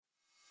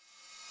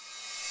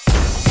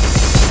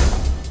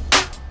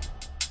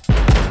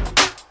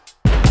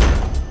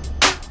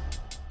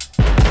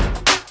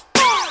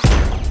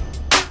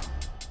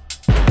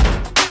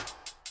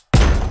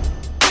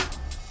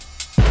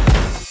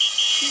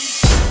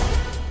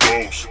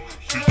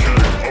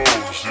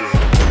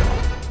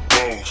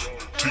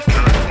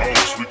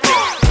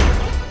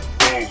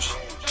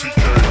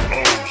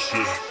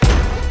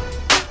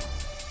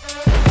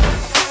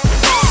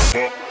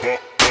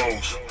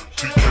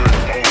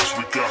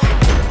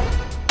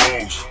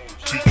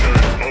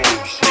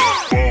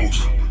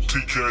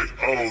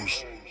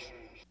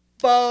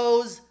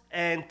Bows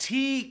and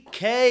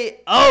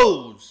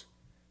TKOs.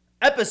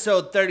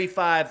 Episode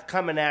 35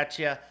 coming at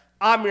you.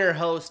 I'm your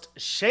host,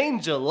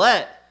 Shane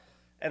Gillette,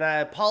 and I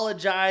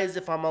apologize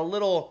if I'm a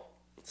little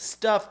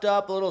stuffed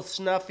up, a little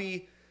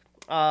snuffy.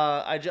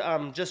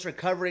 I'm just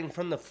recovering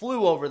from the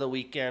flu over the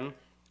weekend,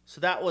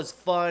 so that was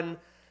fun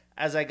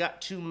as I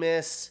got to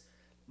miss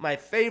my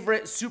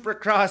favorite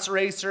Supercross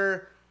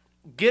racer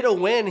get a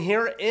win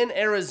here in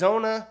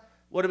Arizona.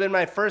 Would have been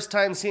my first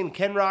time seeing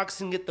Ken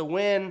Roczen get the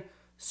win.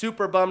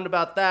 Super bummed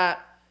about that,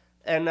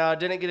 and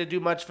didn't get to do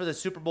much for the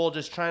Super Bowl,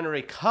 just trying to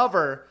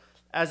recover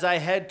as I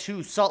head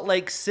to Salt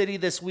Lake City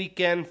this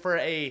weekend for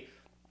a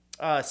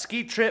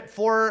ski trip,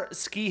 4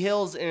 ski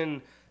hills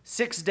in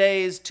 6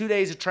 days, 2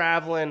 days of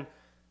traveling.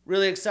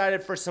 Really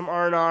excited for some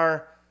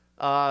R&R,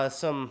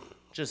 some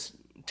just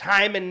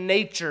time in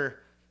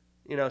nature,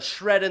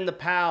 shredding the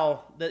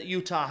POW that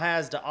Utah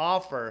has to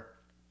offer.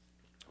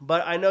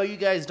 But I know you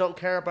guys don't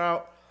care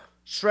about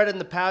shredding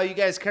the POW. You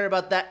guys care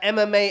about that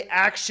MMA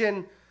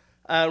action.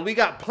 We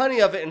got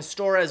plenty of it in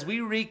store as we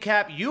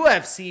recap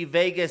UFC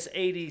Vegas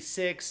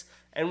 86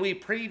 and we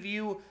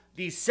preview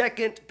the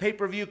second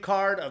pay-per-view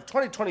card of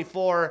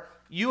 2024,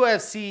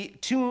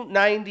 UFC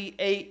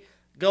 298,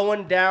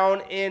 going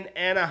down in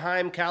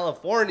Anaheim,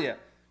 California.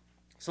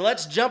 So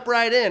let's jump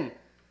right in.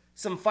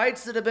 Some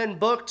fights that have been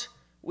booked.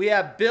 We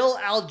have Bill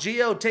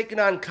Algeo taking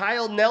on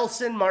Kyle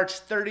Nelson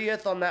March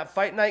 30th on that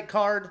Fight Night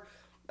card.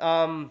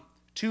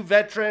 Two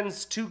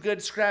veterans, two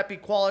good scrappy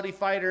quality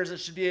fighters. It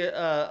should be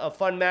a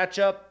fun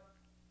matchup.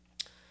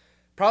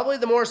 Probably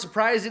the more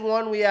surprising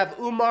one, we have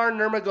Umar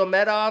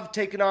Nurmagomedov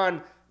taking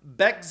on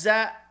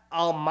Bekzat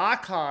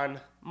Almakhan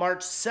March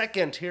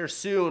 2nd here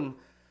soon.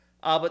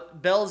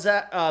 But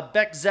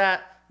Bekzat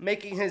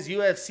making his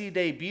UFC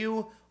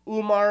debut.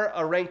 Umar,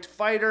 a ranked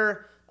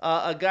fighter,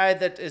 a guy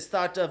that is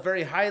thought of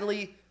very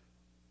highly.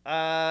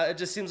 It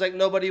just seems like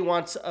nobody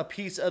wants a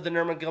piece of the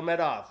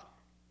Nurmagomedov.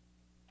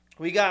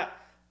 We got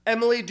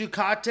Emily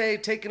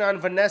Ducote taking on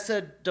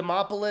Vanessa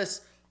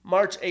Demopoulos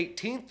March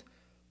 18th.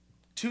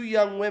 Two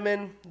young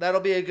women.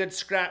 That'll be a good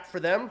scrap for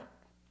them.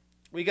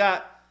 We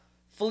got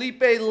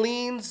Felipe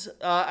Lins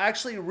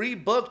actually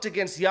rebooked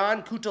against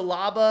Jan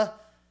Kutalaba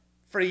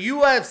for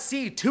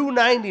UFC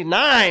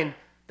 299.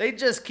 They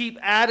just keep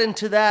adding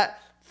to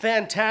that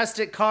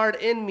fantastic card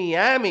in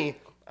Miami.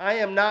 I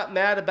am not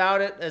mad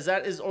about it as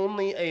that is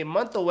only a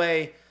month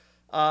away.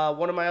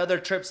 One of my other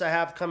trips I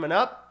have coming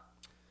up.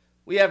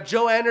 We have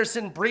Joe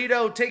Anderson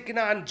Brito taking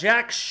on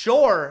Jack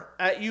Shore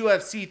at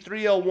UFC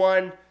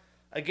 301.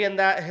 Again,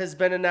 that has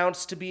been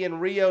announced to be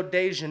in Rio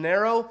de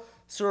Janeiro.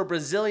 So a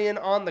Brazilian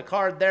on the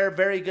card there.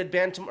 Very good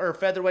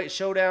featherweight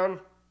showdown.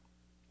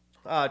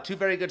 Two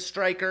very good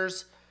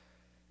strikers.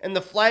 In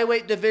the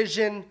flyweight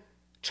division,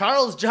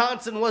 Charles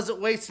Johnson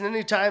wasn't wasting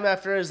any time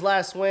after his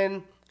last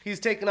win. He's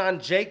taking on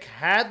Jake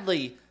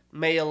Hadley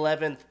May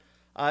 11th.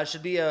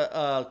 Should be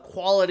a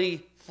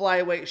quality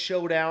flyweight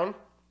showdown.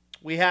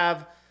 We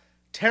have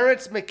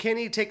Terrence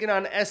McKinney taking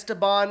on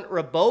Esteban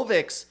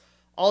Rabovics,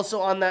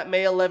 also on that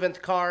May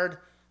 11th card.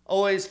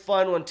 Always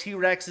fun when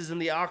T-Rex is in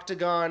the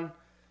octagon.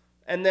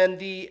 And then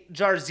the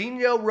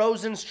Jairzinho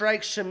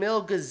Rozenstruik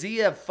Shamil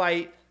Gaziev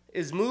fight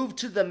is moved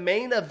to the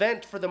main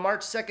event for the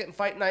March 2nd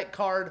Fight Night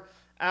card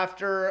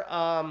after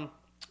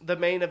the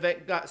main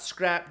event got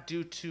scrapped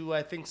due to,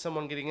 I think,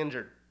 someone getting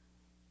injured.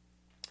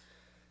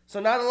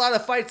 So not a lot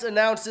of fights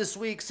announced this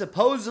week.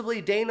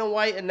 Supposedly Dana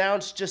White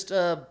announced just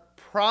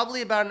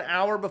probably about an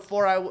hour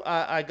before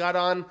I got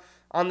on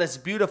this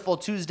beautiful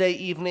Tuesday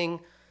evening.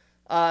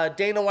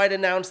 Dana White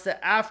announced that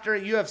after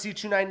UFC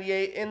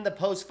 298 in the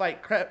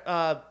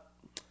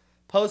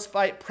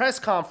post-fight press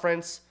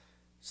conference,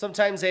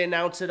 sometimes they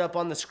announce it up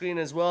on the screen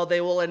as well, they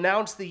will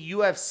announce the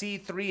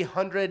UFC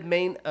 300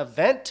 main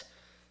event.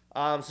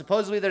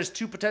 Supposedly there's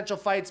 2 potential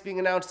fights being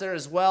announced there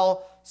as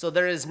well. So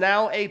there is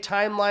now a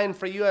timeline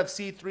for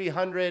UFC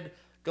 300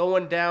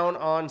 going down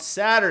on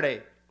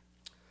Saturday.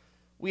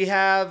 We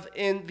have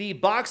in the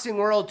boxing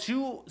world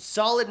 2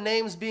 solid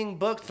names being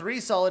booked,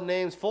 3 solid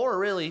names, 4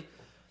 really.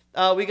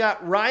 We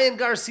got Ryan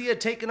Garcia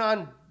taking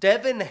on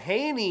Devin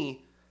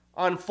Haney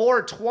on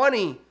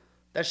 420.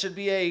 That should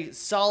be a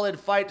solid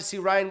fight to see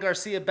Ryan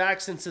Garcia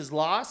back since his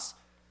loss.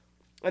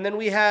 And then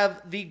we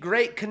have the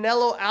great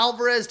Canelo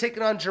Alvarez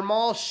taking on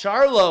Jermall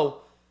Charlo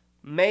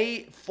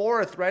May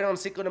 4th, right on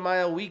Cinco de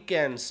Mayo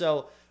weekend.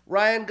 So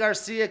Ryan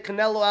Garcia,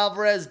 Canelo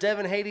Alvarez,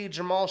 Devin Haney,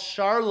 Jermall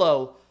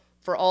Charlo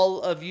for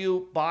all of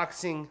you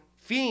boxing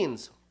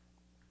fiends.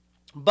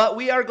 But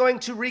we are going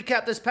to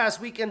recap this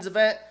past weekend's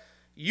event,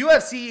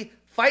 UFC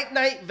Fight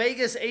Night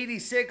Vegas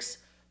 86.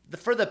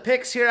 For the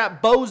picks here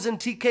at Bows and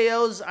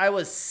TKOs, I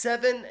was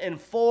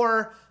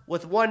 7-4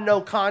 with 1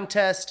 no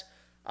contest.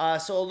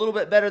 So a little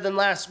bit better than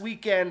last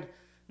weekend.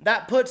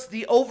 That puts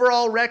the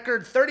overall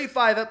record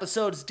 35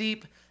 episodes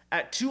deep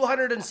at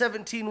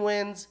 217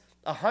 wins,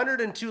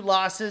 102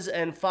 losses,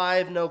 and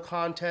 5 no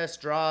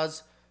contest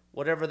draws,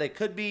 whatever they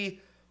could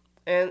be.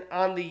 And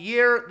on the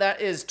year,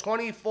 that is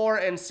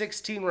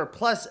 24-16. We're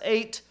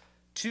 +8,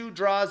 2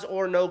 draws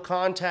or no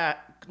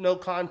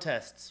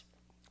contests.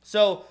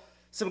 So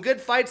Some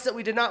good fights that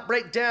we did not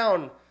break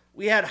down.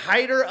 We had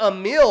Hyder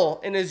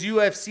Emil in his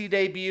UFC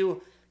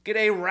debut get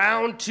a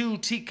round 2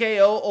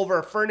 TKO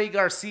over Fernie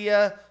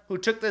Garcia, who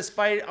took this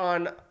fight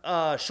on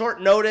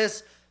short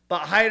notice, but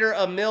Hyder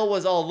Emil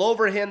was all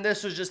over him.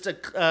 This was just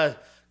a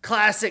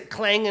classic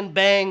clang and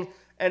bang,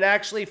 and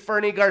actually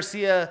Fernie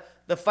Garcia,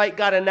 the fight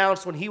got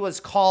announced when he was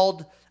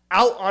called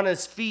out on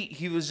his feet.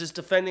 He was just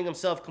defending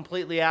himself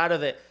completely out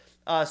of it.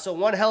 So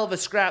one hell of a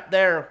scrap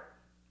there.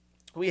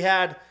 We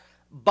had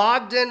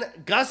Bogdan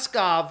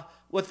Guskov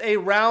with a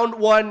round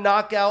 1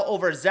 knockout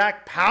over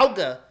Zach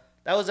Pauga.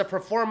 That was a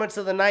performance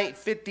of the night,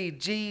 50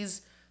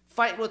 G's.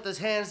 Fighting with his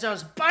hands down,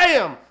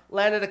 bam!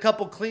 Landed a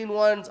couple clean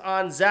ones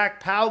on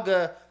Zach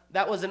Pauga.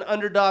 That was an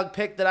underdog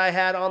pick that I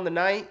had on the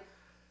night.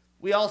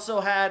 We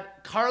also had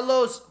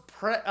Carlos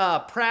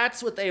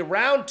Prats with a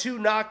round 2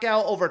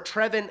 knockout over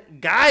Trevin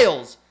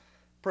Giles.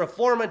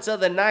 Performance of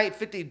the night,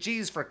 50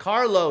 G's for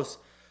Carlos.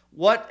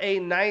 What a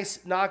nice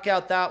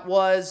knockout that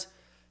was.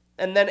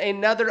 And then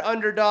another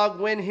underdog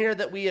win here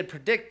that we had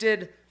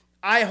predicted.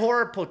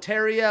 Ihor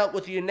Potieria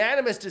with a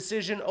unanimous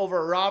decision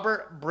over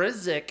Robert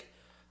Brzic.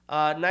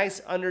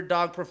 Nice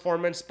underdog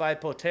performance by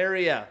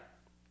Potieria.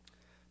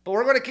 But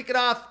we're going to kick it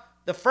off.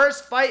 The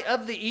first fight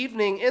of the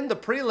evening in the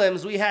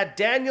prelims, we had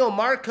Daniel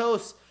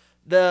Marcos,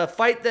 the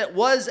fight that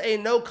was a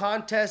no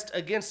contest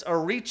against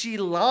Arichi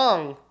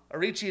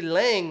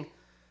Lang.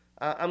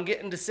 I'm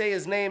getting to say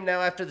his name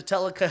now after the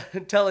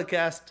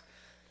telecast.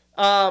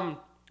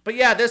 But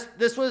yeah,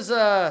 this was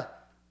a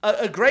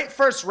great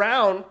first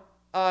round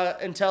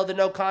until the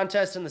no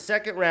contest in the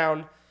second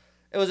round.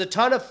 It was a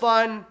ton of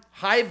fun,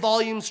 high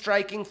volume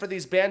striking for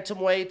these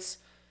bantamweights.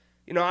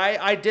 You know,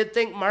 I did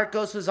think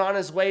Marcos was on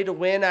his way to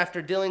win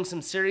after dealing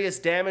some serious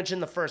damage in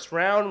the first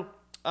round.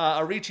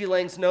 Arichi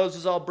Lang's nose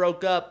was all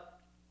broke up.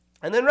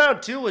 And then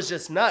round 2 was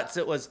just nuts.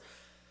 It was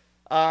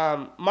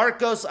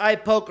Marcos eye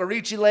poke,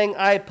 Arichi Lang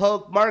eye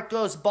poke,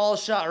 Marcos ball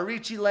shot,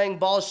 Arichi Lang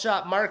ball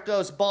shot,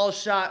 Marcos ball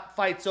shot,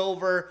 fight's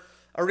over.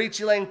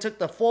 Arichi Lang took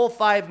the full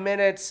 5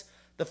 minutes.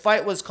 The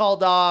fight was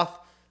called off.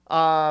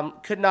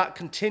 Could not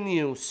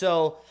continue.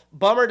 So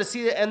bummer to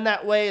see it end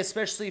that way,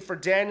 especially for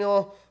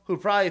Daniel, who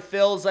probably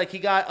feels like he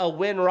got a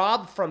win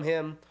robbed from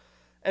him.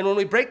 And when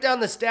we break down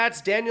the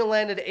stats, Daniel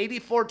landed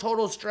 84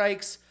 total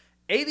strikes,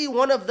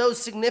 81 of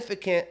those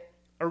significant.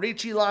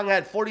 Arichi Lang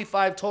had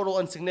 45 total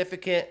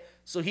insignificant,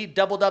 so he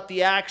doubled up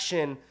the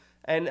action,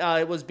 and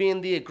it was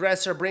being the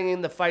aggressor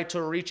bringing the fight to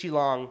Arichi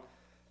Lang.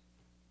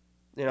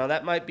 You know,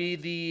 that might be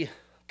the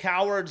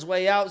coward's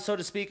way out, so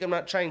to speak. I'm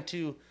not trying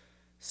to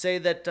say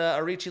that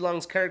Arichi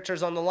Lang's character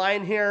is on the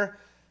line here.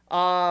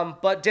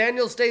 But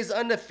Daniel stays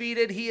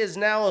undefeated. He is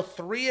now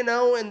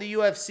 3-0 in the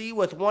UFC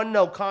with 1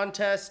 no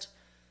contest.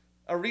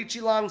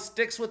 Arichi Lang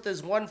sticks with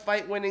his 1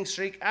 fight winning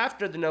streak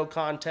after the no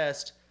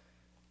contest.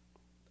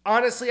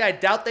 Honestly, I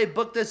doubt they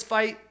booked this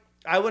fight.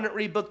 I wouldn't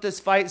rebook this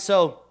fight.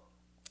 So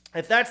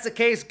if that's the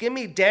case, give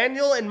me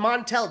Daniel and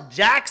Montel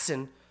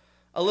Jackson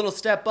a little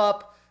step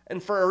up.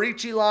 And for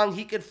Arichi Lang,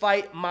 he could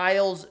fight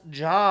Miles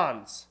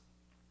Johns.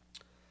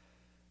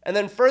 And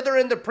then further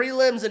in the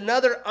prelims,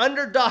 another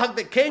underdog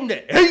that came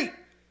to hate.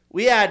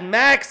 We had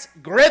Max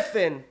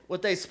Griffin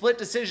with a split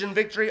decision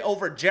victory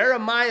over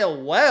Jeremiah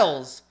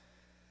Wells.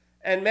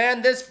 And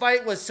man, this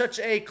fight was such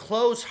a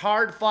close,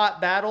 hard-fought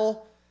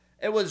battle.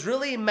 It was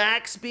really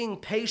Max being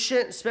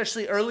patient,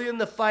 especially early in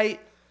the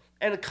fight,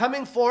 and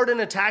coming forward and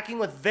attacking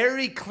with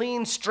very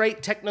clean,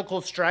 straight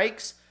technical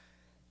strikes.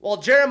 While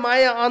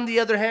Jeremiah, on the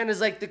other hand, is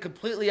like the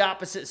completely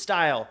opposite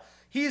style.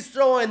 He's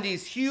throwing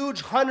these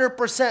huge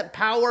 100%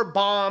 power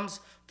bombs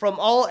from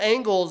all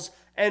angles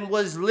and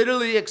was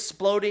literally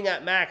exploding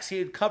at Max.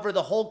 He'd cover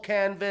the whole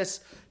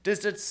canvas,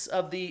 distance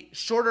of the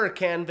shorter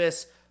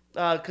canvas,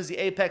 because the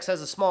Apex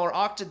has a smaller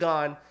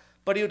octagon.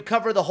 But he would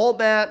cover the whole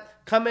map,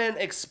 come in,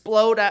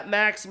 explode at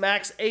Max.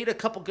 Max ate a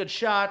couple good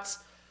shots.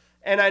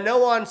 And I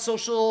know on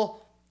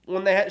social,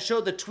 when they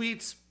showed the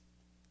tweets,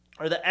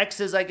 or the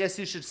X's, I guess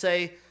you should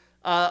say,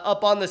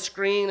 up on the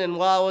screen, and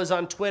while I was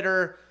on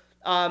Twitter,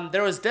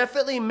 there was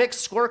definitely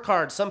mixed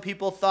scorecards. Some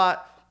people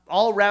thought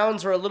all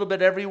rounds were a little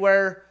bit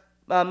everywhere,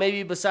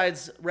 maybe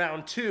besides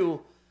round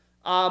 2.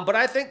 But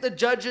I think the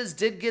judges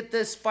did get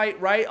this fight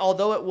right,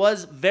 although it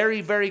was very,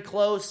 very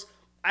close.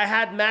 I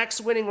had Max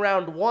winning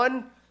round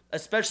 1,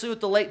 especially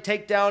with the late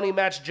takedown. He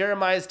matched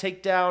Jeremiah's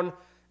takedown,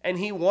 and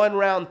he won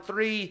round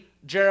 3.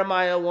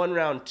 Jeremiah won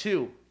round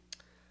 2.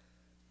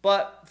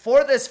 But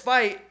for this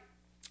fight,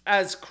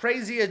 as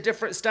crazy as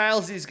different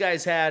styles these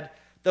guys had,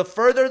 the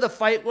further the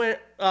fight went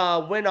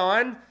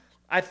on,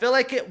 I feel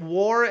like it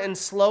wore and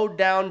slowed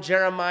down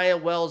Jeremiah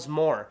Wells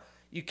more.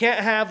 You can't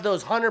have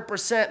those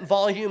 100%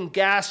 volume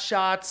gas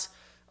shots,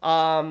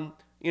 and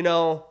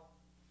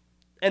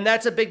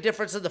that's a big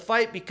difference of the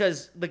fight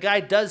because the guy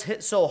does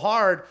hit so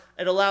hard.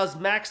 It allows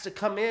Max to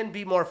come in,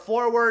 be more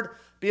forward,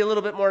 be a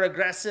little bit more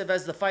aggressive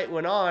as the fight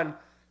went on.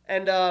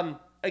 And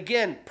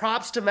again,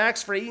 props to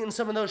Max for eating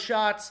some of those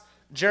shots.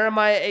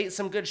 Jeremiah ate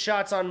some good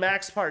shots on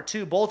Max part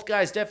 2. Both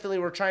guys definitely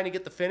were trying to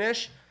get the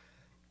finish.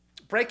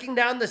 Breaking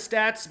down the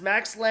stats,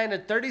 Max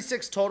landed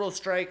 36 total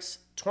strikes,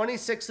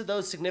 26 of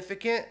those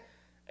significant,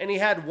 and he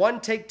had 1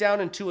 takedown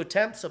in 2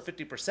 attempts, so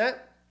 50%.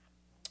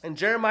 And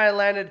Jeremiah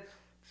landed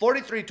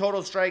 43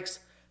 total strikes,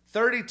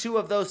 32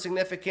 of those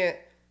significant.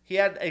 He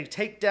had a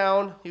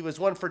takedown. He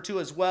was 1 for 2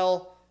 as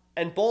well.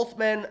 And both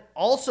men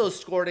also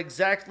scored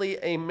exactly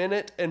 1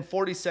 minute and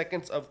 40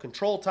 seconds of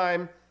control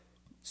time.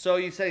 So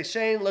you say,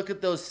 Shane, look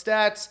at those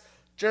stats.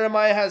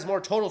 Jeremiah has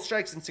more total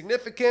strikes than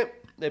significant.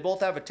 They both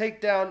have a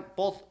takedown,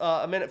 both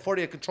 1 minute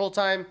 40 of control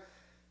time.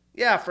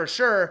 Yeah, for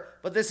sure.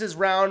 But this is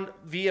round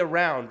via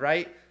round,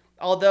 right?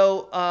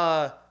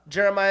 Although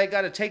Jeremiah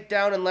got a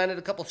takedown and landed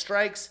a couple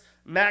strikes,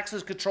 Max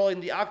was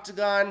controlling the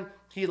octagon.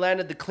 He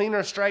landed the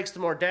cleaner strikes, the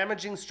more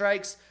damaging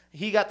strikes.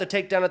 He got the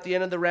takedown at the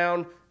end of the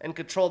round and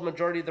controlled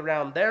majority of the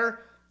round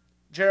there.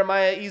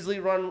 Jeremiah easily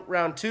won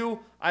round 2.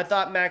 I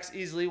thought Max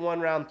easily won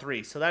round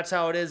 3. So that's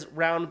how it is,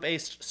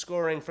 round-based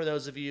scoring for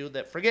those of you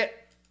that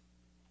forget.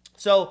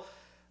 So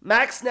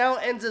Max now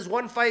ends his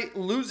 1-fight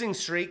losing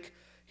streak.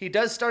 He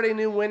does start a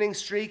new winning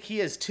streak. He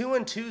is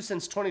 2-2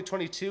 since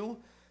 2022.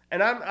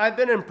 And I've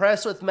been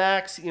impressed with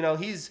Max. You know,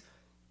 he's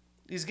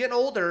getting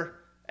older,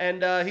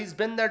 and he's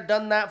been there,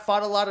 done that,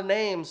 fought a lot of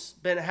names,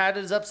 had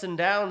his ups and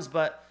downs,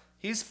 but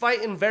he's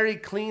fighting very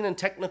clean and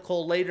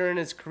technical later in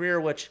his career,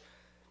 which,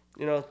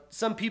 you know,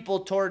 some people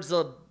towards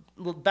the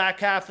back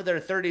half of their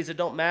 30s, it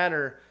don't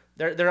matter.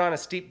 They're on a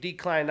steep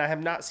decline. I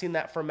have not seen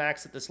that for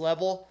Max at this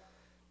level.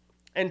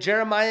 And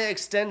Jeremiah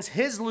extends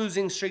his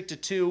losing streak to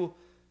 2.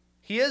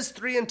 He is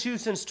 3-2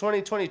 since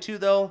 2022,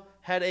 though.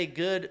 Had a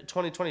good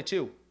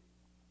 2022.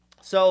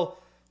 So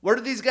where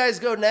do these guys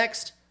go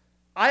next?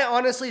 I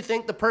honestly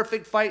think the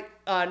perfect fight,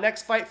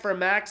 next fight for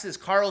Max is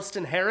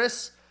Carlston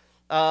Harris.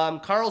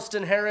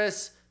 Carlston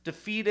Harris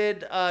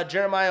defeated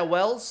Jeremiah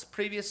Wells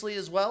previously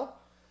as well.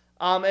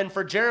 And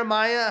for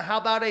Jeremiah, how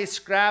about a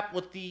scrap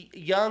with the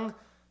young,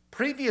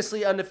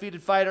 previously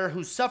undefeated fighter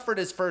who suffered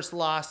his first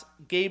loss,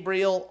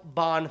 Gabriel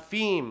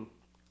Bonfim.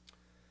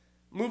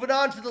 Moving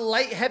on to the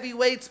light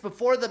heavyweights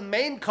before the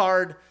main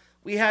card,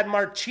 we had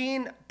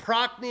Marcin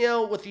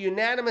Prachnio with a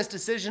unanimous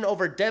decision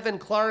over Devin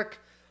Clark.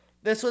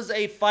 This was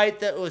a fight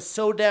that was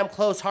so damn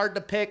close, hard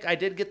to pick. I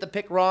did get the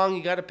pick wrong.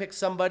 You got to pick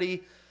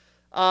somebody.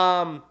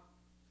 The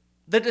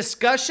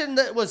discussion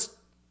that was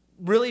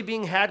really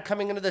being had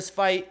coming into this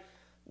fight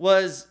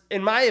was,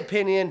 in my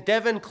opinion,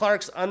 Devin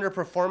Clark's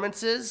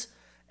underperformances.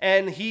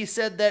 And he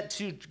said that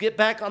to get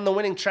back on the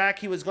winning track,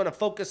 he was going to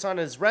focus on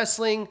his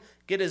wrestling,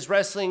 get his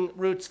wrestling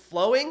roots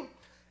flowing.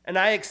 And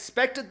I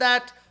expected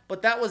that,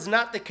 but that was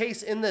not the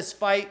case in this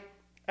fight,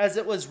 as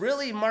it was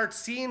really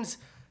Marcin's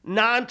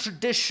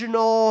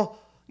non-traditional,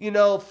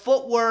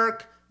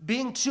 footwork,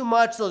 being too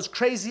much, those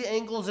crazy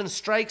angles and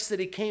strikes that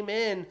he came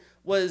in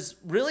was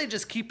really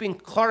just keeping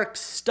Clark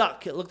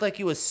stuck. It looked like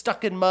he was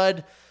stuck in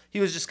mud. He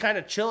was just kind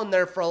of chilling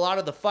there for a lot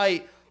of the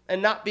fight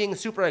and not being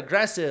super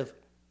aggressive.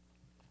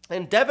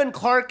 And Devin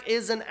Clark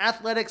is an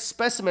athletic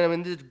specimen. I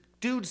mean, the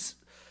dude's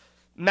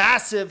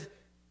massive.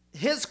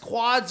 His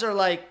quads are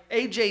like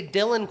A.J.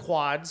 Dillon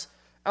quads.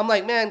 I'm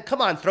like, man,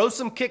 come on, throw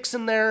some kicks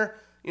in there.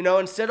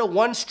 Instead of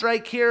one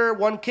strike here,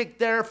 one kick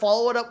there,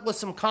 follow it up with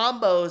some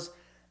combos.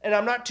 And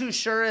I'm not too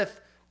sure if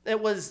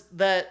it was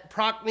that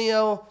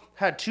Prachnio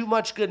had too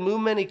much good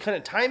movement, he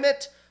couldn't time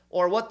it,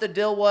 or what the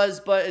deal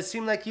was, but it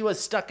seemed like he was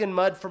stuck in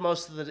mud for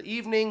most of the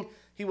evening.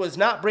 He was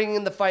not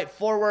bringing the fight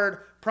forward.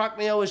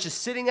 Prachnio was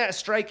just sitting at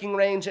striking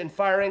range and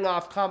firing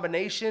off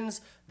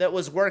combinations that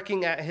was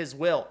working at his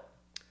will.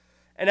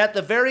 And at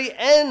the very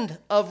end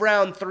of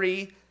round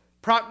 3,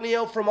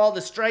 Prachnio, from all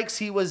the strikes,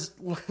 he was,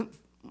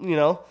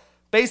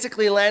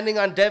 basically landing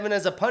on Devin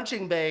as a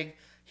punching bag.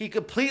 He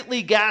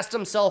completely gassed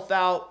himself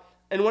out.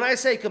 And when I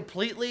say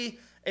completely,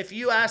 if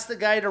you ask the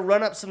guy to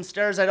run up some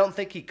stairs, I don't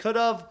think he could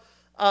have.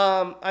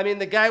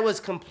 The guy was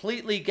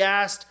completely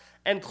gassed,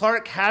 and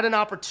Clark had an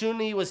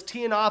opportunity. He was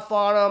teeing off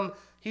on him.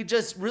 He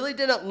just really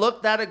didn't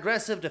look that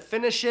aggressive to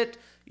finish it.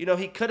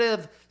 He could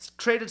have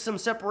created some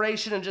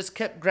separation and just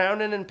kept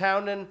grounding and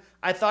pounding.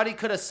 I thought he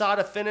could have sought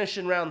a finish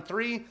in round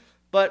 3,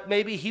 but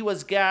maybe he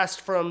was gassed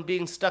from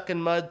being stuck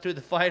in mud through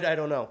the fight. I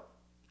don't know.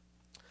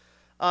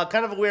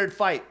 Kind of a weird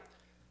fight.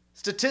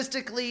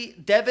 Statistically,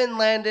 Devin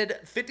landed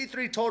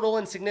 53 total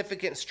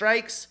insignificant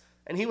strikes,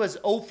 and he was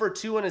 0 for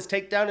 2 in his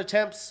takedown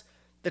attempts.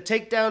 The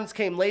takedowns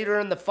came later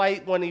in the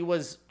fight when he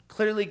was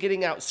clearly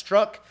getting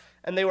outstruck,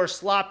 and they were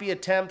sloppy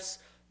attempts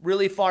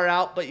really far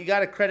out, but you got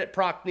to credit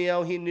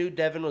Prachnio. He knew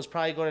Devin was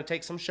probably going to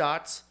take some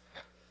shots.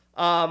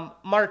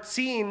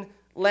 Marcin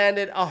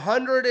landed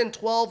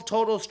 112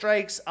 total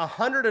strikes,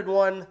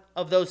 101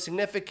 of those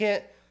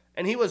significant,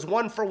 and he was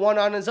 1 for 1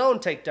 on his own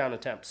takedown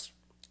attempts.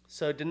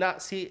 So did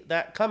not see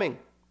that coming.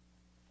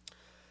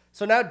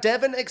 So now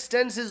Devin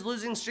extends his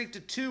losing streak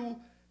to 2.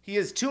 He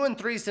is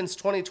 2-3 since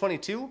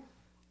 2022.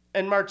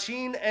 And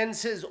Marcin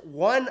ends his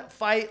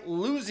 1-fight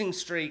losing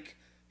streak.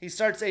 He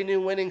starts a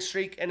new winning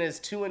streak and is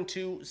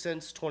 2-2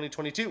 since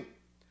 2022.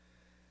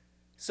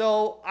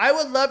 So I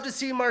would love to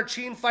see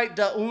Marcin fight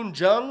Da-Un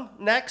Jung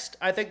next.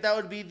 I think that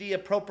would be the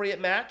appropriate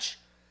match.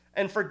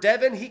 And for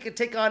Devin, he could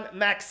take on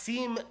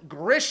Maxim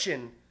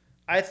Grishin.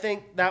 I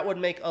think that would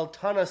make a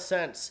ton of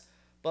sense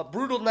But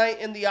brutal night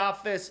in the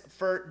office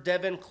for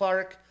Devin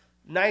Clark.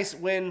 Nice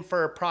win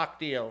for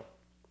Procdio.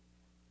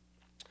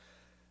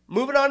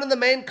 Moving on to the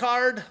main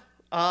card.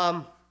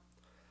 I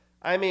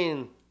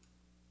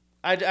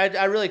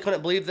really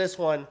couldn't believe this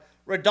one.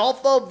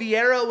 Rodolfo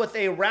Vieira with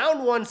a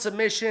round 1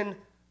 submission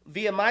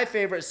via my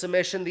favorite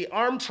submission, the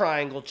arm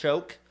triangle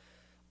choke,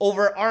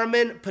 over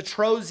Armen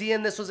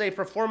Petrosian. This was a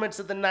performance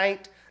of the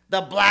night.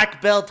 The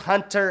black belt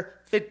hunter,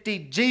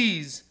 50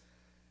 G's.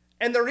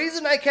 And the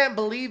reason I can't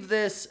believe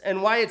this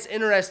and why it's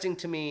interesting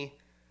to me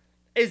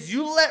is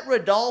you let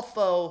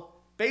Rodolfo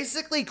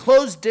basically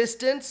close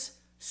distance,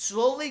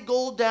 slowly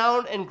go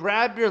down and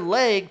grab your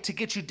leg to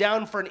get you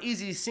down for an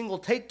easy single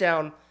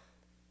takedown.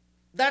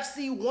 That's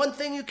the one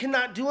thing you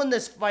cannot do in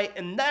this fight.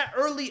 And that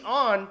early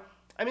on,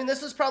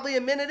 this was probably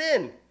a minute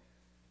in.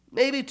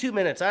 Maybe 2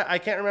 minutes. I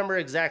can't remember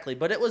exactly.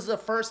 But it was the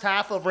first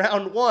half of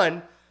round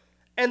 1.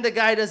 And the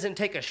guy doesn't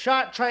take a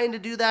shot trying to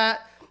do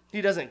that.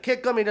 He doesn't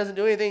kick him. He doesn't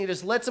do anything. He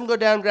just lets him go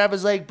down, grab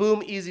his leg,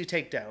 boom, easy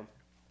takedown.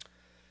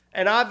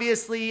 And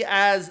obviously,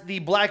 as the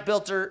black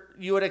belter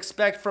you would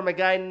expect from a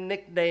guy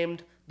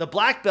nicknamed the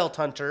Black Belt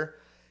Hunter,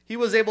 he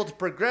was able to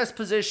progress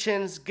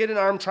positions, get an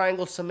arm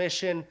triangle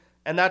submission,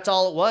 and that's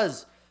all it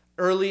was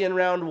early in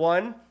round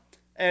 1.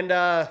 And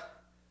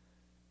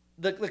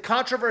the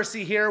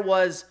controversy here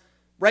was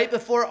right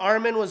before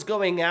Armen was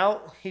going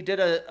out, he did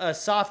a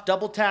soft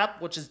double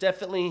tap, which is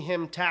definitely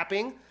him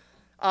tapping.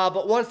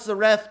 But once the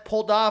ref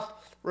pulled off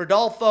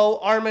Rodolfo,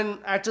 Armen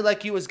acted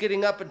like he was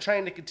getting up and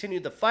trying to continue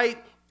the fight.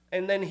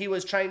 And then he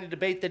was trying to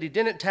debate that he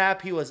didn't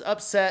tap. He was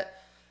upset.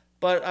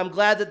 But I'm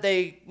glad that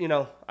they,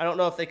 I don't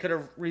know if they could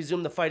have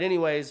resumed the fight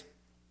anyways.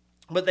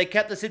 But they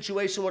kept the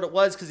situation what it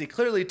was because he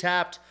clearly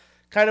tapped.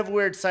 Kind of a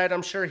weird sight.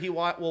 I'm sure he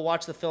will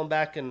watch the film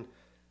back and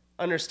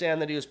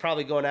understand that he was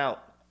probably going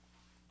out.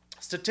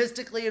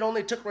 Statistically, it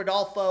only took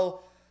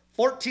Rodolfo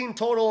 14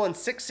 total and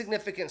 6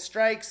 significant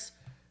strikes.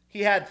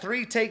 He had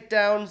 3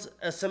 takedowns,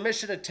 a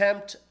submission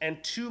attempt,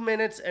 and 2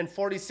 minutes and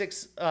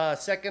 46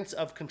 seconds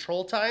of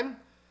control time.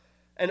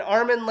 And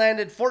Armen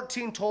landed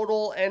 14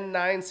 total and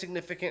 9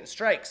 significant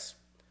strikes.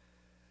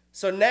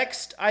 So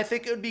next, I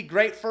think it would be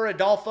great for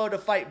Rodolfo to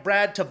fight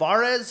Brad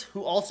Tavares,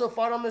 who also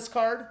fought on this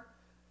card.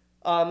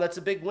 That's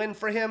a big win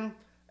for him.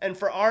 And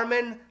for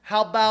Armen,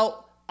 how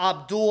about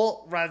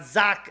Abdul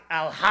Razak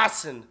Al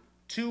Hassan?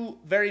 2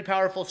 very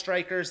powerful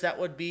strikers. That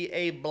would be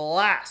a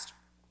blast.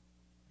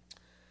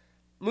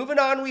 Moving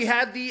on, we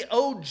had the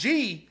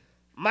OG,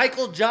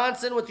 Michael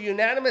Johnson, with a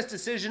unanimous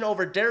decision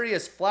over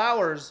Darius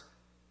Flowers.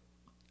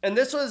 And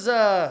this was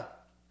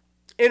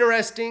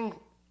interesting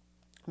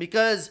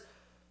because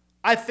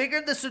I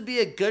figured this would be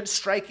a good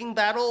striking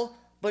battle,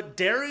 but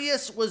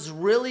Darius was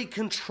really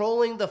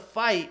controlling the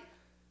fight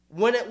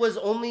when it was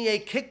only a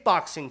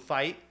kickboxing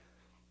fight.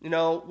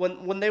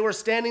 When they were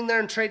standing there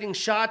and trading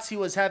shots, he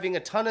was having a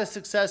ton of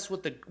success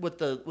with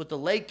the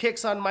leg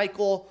kicks on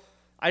Michael.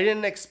 I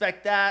didn't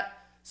expect that.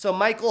 So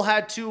Michael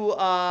had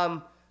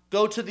to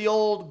go to the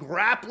old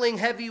grappling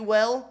heavy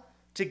well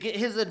to get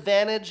his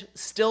advantage,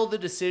 still the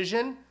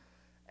decision.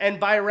 And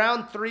by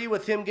round 3,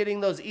 with him getting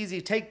those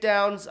easy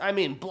takedowns,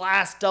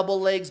 blast double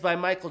legs by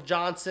Michael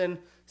Johnson,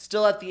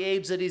 still at the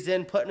age that he's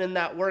in, putting in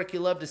that work.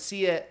 You love to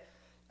see it.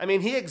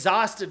 He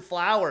exhausted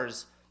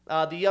Flowers,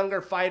 the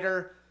younger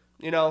fighter.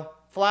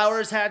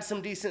 Flowers had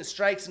some decent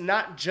strikes,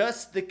 not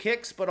just the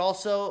kicks, but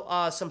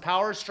also some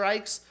power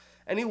strikes.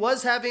 And he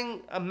was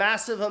having a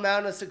massive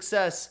amount of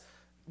success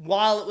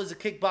while it was a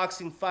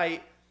kickboxing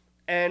fight.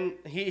 And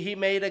he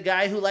made a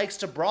guy who likes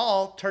to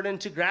brawl turn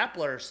into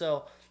grappler.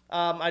 So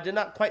I did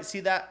not quite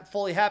see that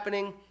fully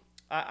happening.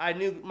 I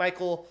knew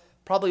Michael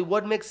probably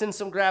would mix in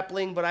some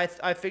grappling, but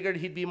I figured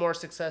he'd be more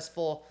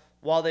successful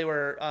while they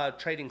were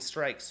trading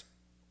strikes.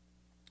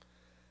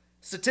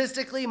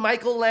 Statistically,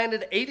 Michael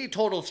landed 80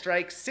 total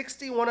strikes,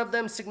 61 of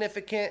them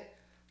significant.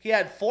 He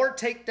had 4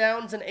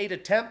 takedowns and 8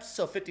 attempts,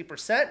 so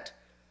 50%.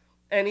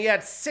 And he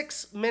had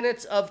 6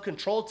 minutes of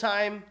control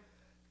time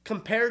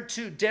compared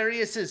to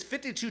Darius's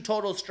 52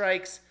 total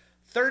strikes,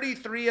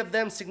 33 of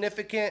them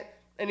significant,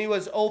 and he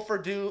was 0 for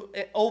 2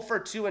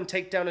 in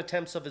takedown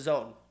attempts of his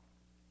own.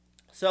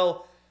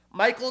 So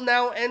Michael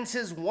now ends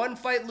his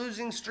 1-fight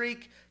losing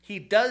streak. He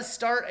does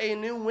start a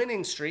new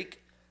winning streak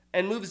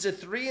and moves to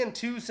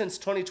 3-2 since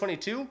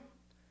 2022.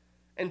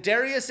 And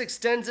Darius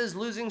extends his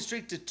losing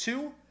streak to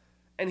 2,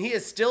 and he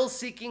is still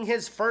seeking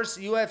his first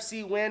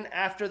UFC win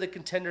after the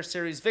Contender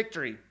Series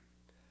victory.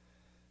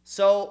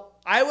 So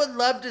I would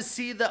love to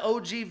see the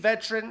OG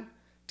veteran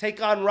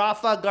take on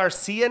Rafa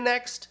Garcia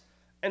next.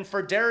 And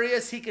for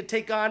Darius, he could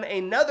take on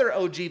another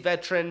OG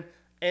veteran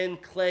in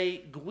Clay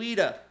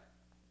Guida.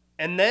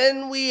 And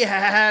then we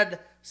had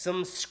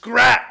some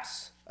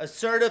scraps, a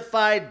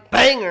certified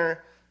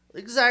banger,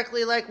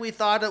 exactly like we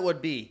thought it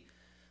would be.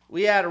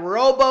 We had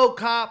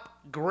RoboCop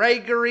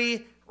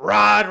Gregory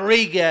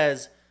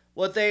Rodriguez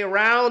with a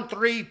round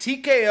 3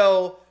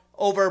 TKO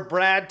over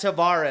Brad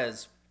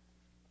Tavares.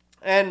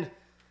 And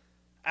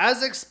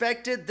as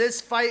expected, this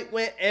fight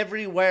went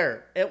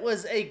everywhere. It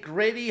was a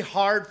gritty,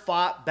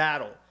 hard-fought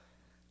battle.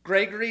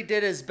 Gregory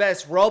did his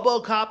best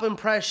RoboCop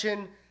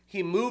impression.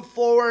 He moved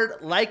forward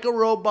like a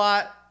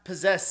robot,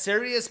 possessed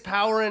serious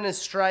power in his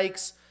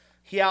strikes.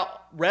 He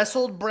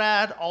out-wrestled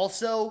Brad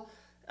also.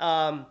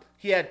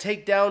 He had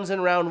takedowns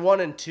in round 1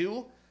 and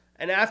 2.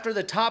 And after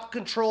the top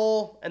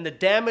control and the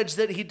damage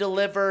that he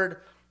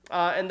delivered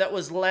and that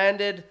was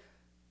landed,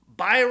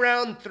 by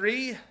round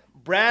 3,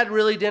 Brad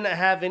really didn't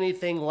have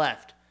anything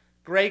left.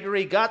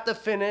 Gregory got the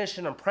finish,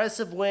 an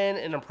impressive win,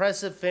 an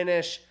impressive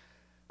finish.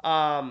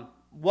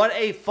 What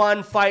a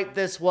fun fight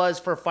this was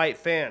for fight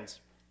fans.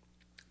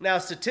 Now,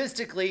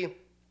 statistically,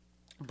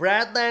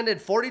 Brad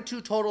landed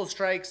 42 total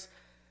strikes,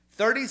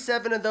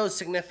 37 of those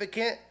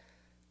significant,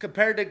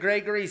 compared to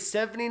Gregory's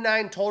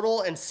 79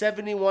 total and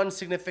 71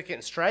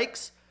 significant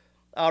strikes.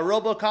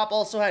 RoboCop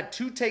also had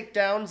 2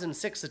 takedowns in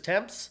 6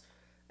 attempts,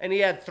 and he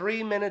had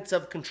 3 minutes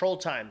of control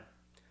time.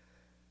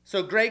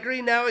 So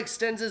Gregory now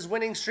extends his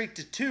winning streak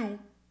to 2.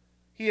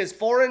 He is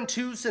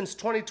 4-2 since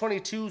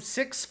 2022,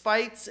 6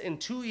 fights in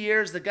 2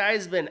 years. The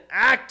guy's been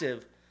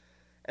active.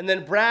 And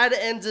then Brad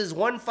ends his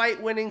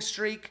 1-fight winning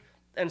streak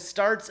and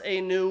starts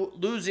a new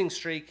losing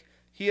streak.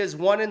 He is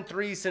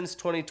 1-3 since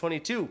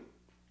 2022.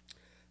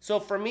 So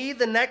for me,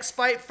 the next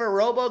fight for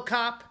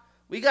RoboCop,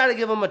 we got to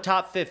give him a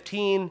top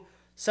 15.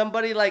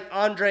 Somebody like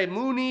Andre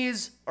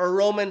Muniz or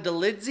Roman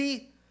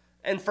Dolidze.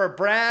 And for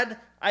Brad,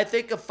 I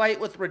think a fight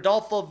with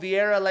Rodolfo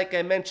Vieira, like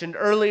I mentioned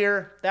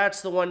earlier,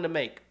 that's the one to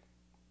make.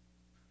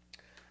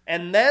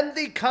 And then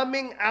the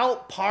coming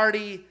out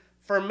party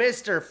for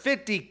Mr.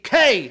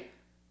 50K.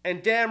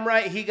 And damn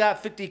right, he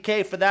got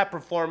 50K for that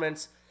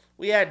performance.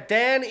 We had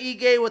Dan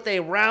Ige with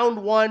a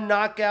round 1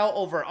 knockout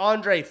over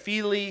Andre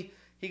Fili.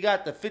 He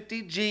got the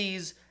 50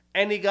 Gs,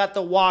 and he got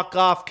the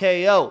walk-off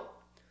KO.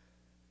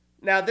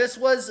 Now, this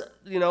was,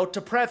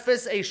 to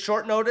preface, a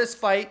short notice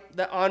fight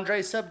that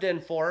Andre subbed in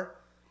for.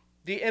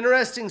 The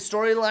interesting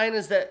storyline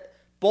is that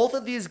both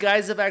of these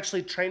guys have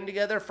actually trained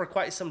together for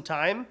quite some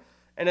time.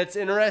 And it's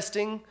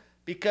interesting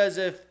because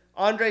if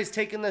Andre's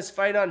taken this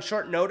fight on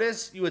short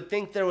notice, you would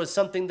think there was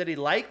something that he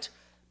liked.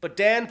 But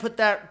Dan put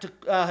that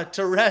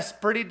to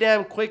rest pretty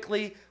damn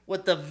quickly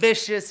with the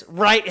vicious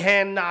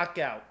right-hand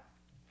knockout.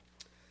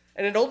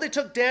 And it only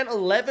took Dan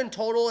 11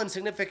 total and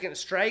significant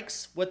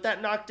strikes with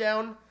that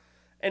knockdown.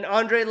 And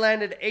Andre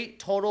landed 8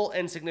 total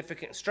and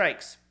significant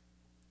strikes.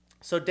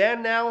 So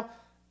Dan now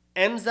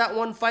ends that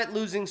 1-fight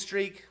losing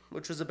streak,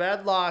 which was a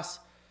bad loss.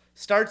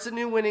 Starts a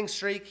new winning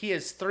streak. He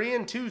is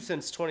 3-2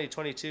 since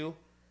 2022.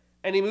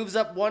 And he moves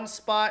up 1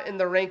 spot in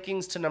the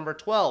rankings to number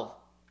 12.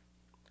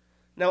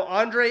 Now,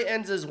 Andre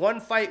ends his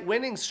 1-fight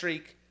winning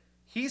streak.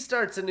 He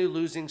starts a new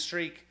losing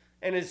streak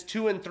and is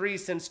 2-3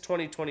 since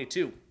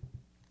 2022.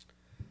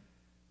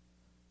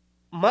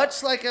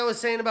 Much like I was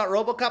saying about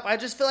RoboCop, I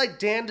just feel like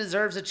Dan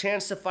deserves a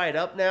chance to fight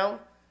up now.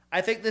 I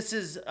think this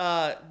is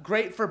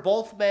great for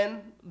both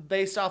men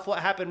based off what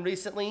happened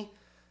recently.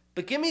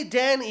 But give me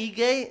Dan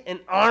Ige and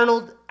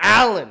Arnold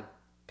Allen.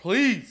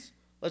 Please.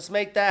 Let's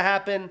make that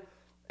happen.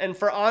 And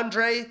for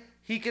Andre,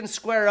 he can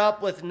square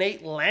up with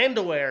Nate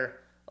Landwehr.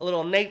 A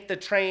little Nate the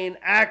Train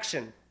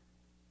action.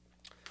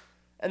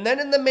 And then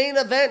in the main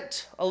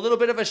event, a little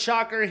bit of a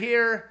shocker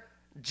here.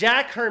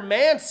 Jack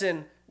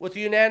Hermanson with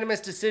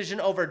unanimous decision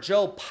over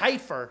Joe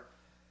Pyfer.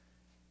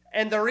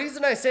 And the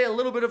reason I say a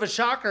little bit of a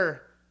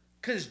shocker,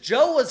 because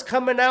Joe was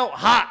coming out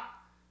hot.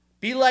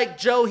 Be like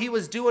Joe, he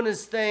was doing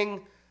his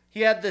thing.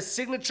 He had the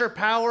signature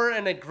power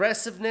and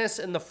aggressiveness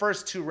in the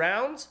first 2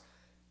 rounds.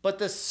 But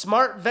the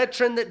smart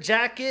veteran that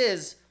Jack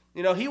is,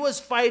 he was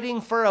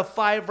fighting for a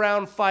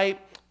 5-round fight.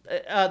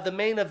 The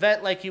main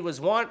event like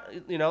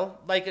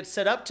like it's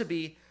set up to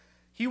be.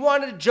 He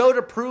wanted Joe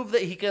to prove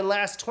that he can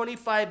last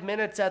 25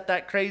 minutes at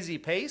that crazy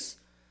pace.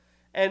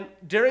 And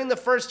during the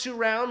first 2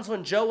 rounds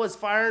when Joe was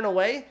firing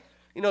away,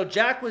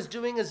 Jack was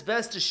doing his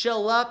best to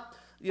shell up,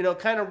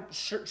 kind of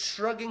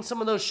shrugging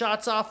some of those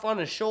shots off on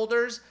his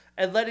shoulders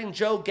and letting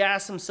Joe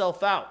gas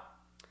himself out.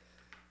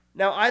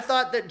 Now, I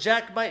thought that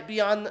Jack might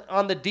be on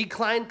the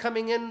decline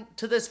coming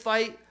into this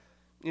fight.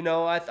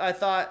 I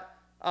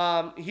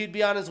thought he'd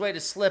be on his way to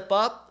slip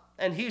up,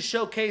 and he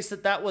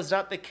showcased that was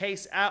not the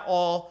case at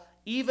all,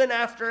 even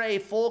after a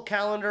full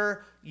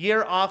calendar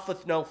year off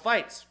with no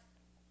fights.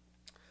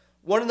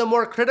 One of the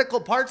more critical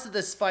parts of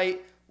this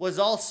fight was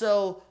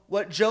also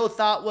what Joe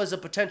thought was a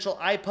potential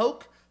eye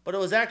poke, but it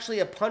was actually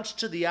a punch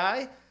to the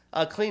eye,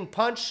 a clean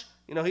punch.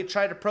 He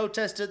tried to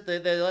protest it. They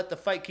let the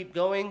fight keep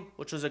going,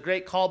 which was a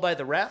great call by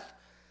the ref.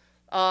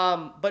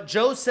 But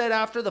Joe said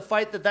after the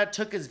fight that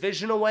took his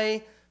vision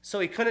away, so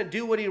he couldn't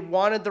do what he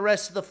wanted the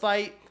rest of the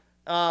fight.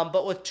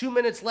 But with 2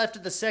 minutes left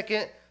of the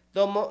second,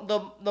 the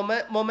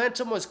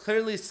momentum was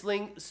clearly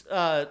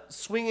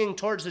swinging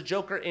towards the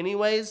Joker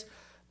anyways.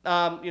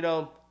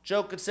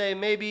 Joe could say,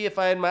 maybe if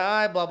I had my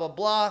eye, blah, blah,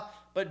 blah.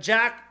 But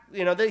Jack,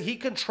 he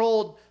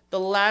controlled the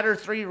latter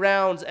 3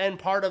 rounds and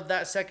part of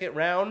that second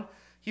round.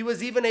 He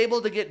was even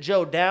able to get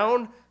Joe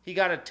down. He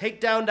got a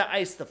takedown to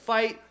ice the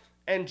fight.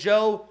 And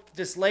Joe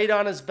just laid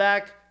on his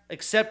back,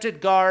 accepted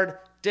guard,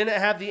 didn't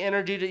have the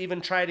energy to even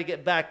try to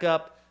get back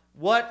up.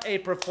 What a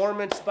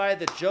performance by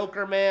the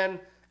Joker, man.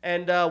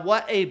 And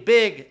what a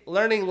big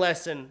learning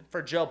lesson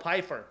for Joe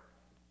Pyfer.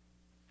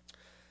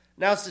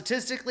 Now,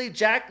 statistically,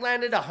 Jack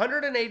landed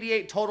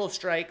 188 total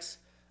strikes.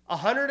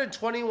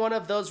 121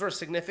 of those were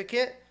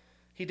significant.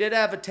 He did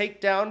have a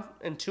takedown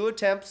in 2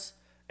 attempts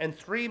and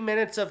 3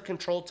 minutes of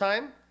control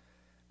time.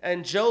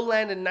 And Joe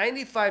landed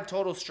 95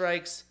 total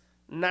strikes,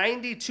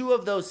 92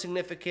 of those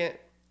significant,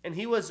 and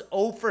he was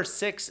 0 for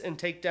 6 in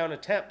takedown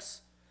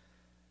attempts.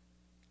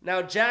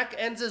 Now, Jack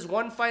ends his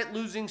 1-fight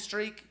losing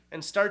streak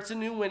and starts a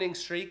new winning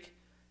streak.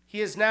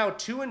 He is now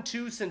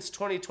 2-2 since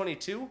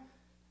 2022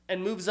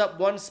 and moves up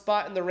 1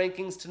 spot in the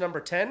rankings to number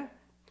 10.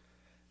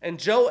 And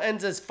Joe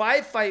ends his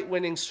 5-fight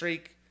winning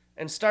streak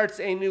and starts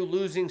a new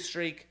losing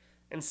streak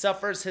and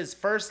suffers his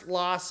first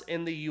loss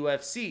in the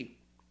UFC.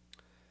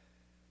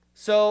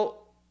 So,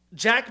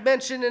 Jack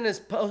mentioned in his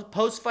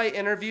post-fight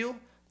interview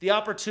the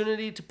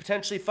opportunity to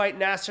potentially fight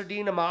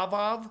Nasruddin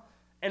Imavov,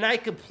 and I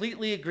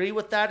completely agree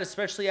with that,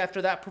 especially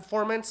after that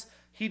performance.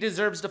 He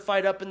deserves to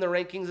fight up in the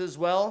rankings as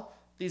well.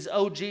 These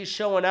OGs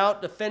showing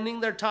out, defending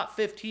their top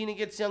 15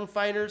 against young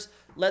fighters.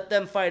 Let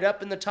them fight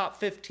up in the top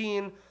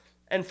 15.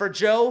 And for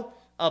Joe,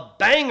 a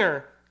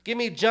banger. Give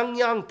me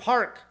Jung-Young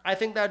Park. I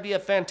think that would be a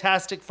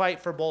fantastic fight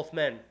for both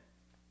men.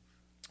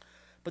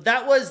 But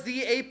that was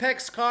the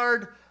Apex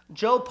card.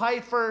 Joe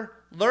Pyfer,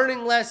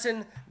 learning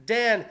lesson.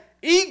 Dan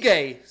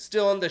Ige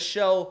still on the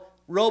show.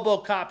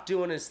 RoboCop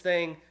doing his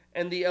thing.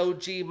 And the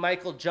OG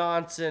Michael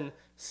Johnson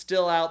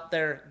still out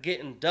there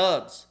getting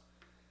dubs.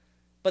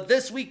 But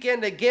this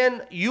weekend,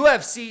 again,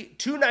 UFC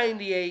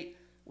 298.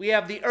 We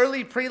have the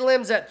early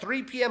prelims at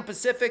 3 p.m.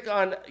 Pacific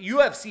on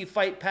UFC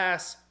Fight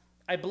Pass.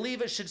 I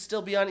believe it should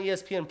still be on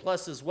ESPN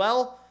Plus as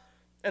well.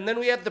 And then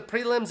we have the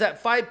prelims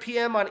at 5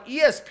 p.m. on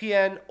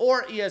ESPN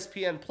or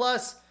ESPN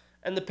Plus.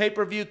 And the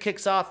pay-per-view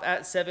kicks off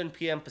at 7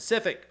 p.m.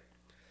 Pacific.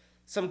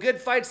 Some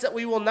good fights that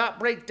we will not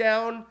break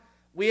down.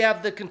 We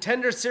have the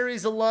Contender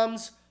Series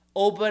alums,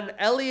 Oban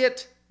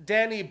Elliott,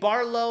 Danny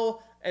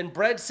Barlow, and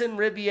Bredson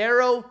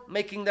Ribeiro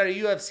making their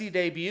UFC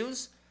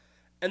debuts.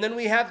 And then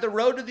we have the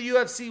Road to the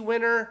UFC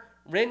winner,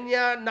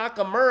 Rinya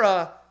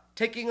Nakamura,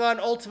 taking on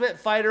Ultimate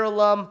Fighter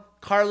alum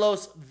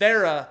Carlos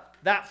Vera.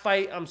 That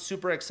fight I'm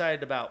super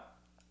excited about.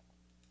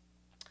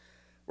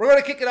 We're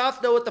going to kick it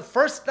off, though, with the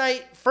first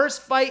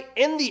fight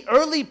in the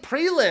early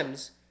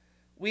prelims.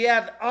 We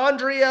have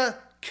Andrea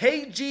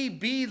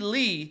KGB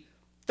Lee,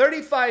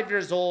 35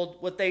 years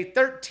old, with a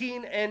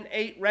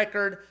 13-8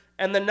 record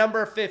and the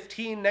number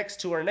 15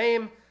 next to her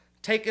name,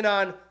 taking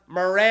on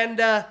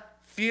Miranda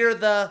Fear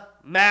the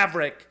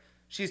Maverick.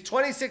 She's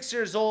 26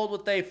 years old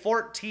with a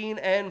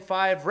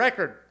 14-5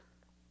 record.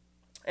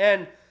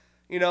 And,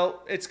 you know,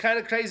 it's kind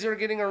of crazy we're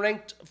getting a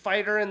ranked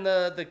fighter in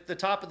the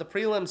top of the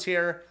prelims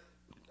here.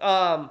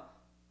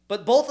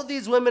 But both of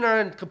these women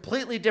are in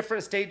completely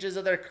different stages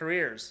of their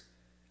careers.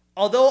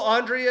 Although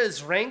Andrea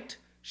is ranked,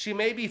 she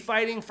may be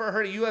fighting for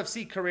her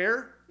UFC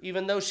career,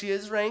 even though she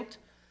is ranked.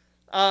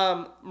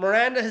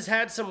 Miranda has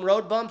had some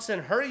road bumps in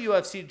her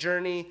UFC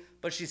journey,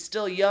 but she's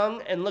still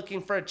young and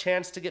looking for a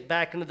chance to get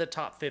back into the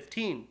top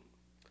 15.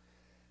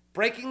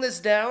 Breaking this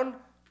down,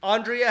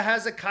 Andrea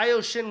has a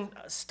Kyokushin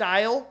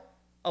style,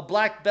 a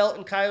black belt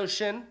in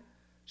Kyokushin.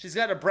 She's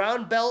got a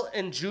brown belt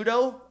in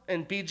Judo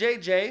and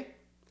BJJ.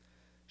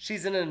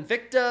 She's an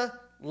Invicta,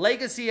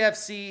 Legacy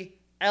FC,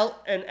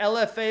 and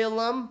LFA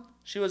alum.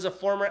 She was a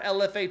former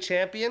LFA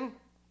champion.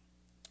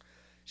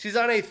 She's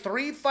on a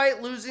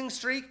 3-fight losing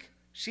streak.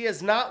 She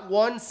has not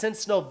won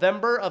since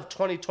November of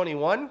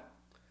 2021.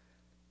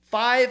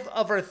 5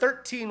 of her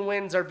 13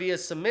 wins are via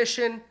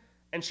submission,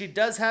 and she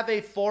does have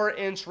a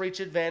 4-inch reach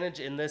advantage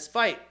in this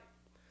fight.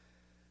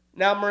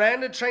 Now,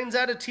 Miranda trains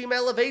out of Team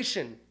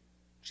Elevation.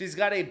 She's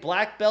got a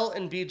black belt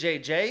in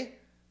BJJ.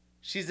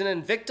 She's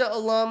an Invicta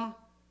alum.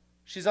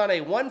 She's on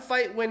a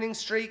 1-fight winning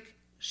streak.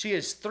 She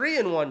is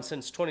 3-1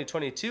 since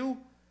 2022,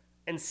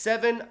 and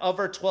 7 of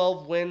her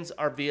 12 wins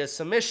are via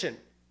submission.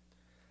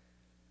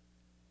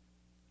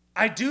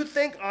 I do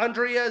think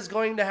Andrea is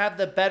going to have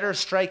the better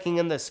striking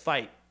in this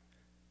fight.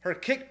 Her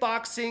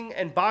kickboxing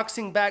and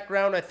boxing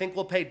background, I think,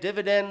 will pay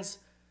dividends.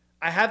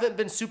 I haven't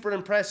been super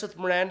impressed with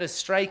Miranda's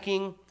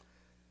striking.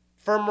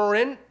 For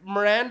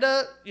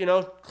Miranda, you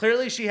know,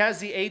 clearly she has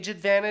the age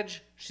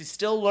advantage. She's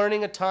still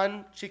learning a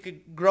ton. She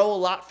could grow a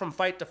lot from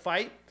fight to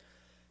fight.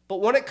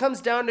 But when it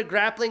comes down to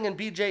grappling and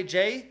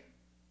BJJ,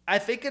 I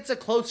think it's a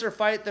closer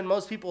fight than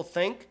most people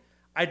think.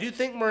 I do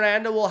think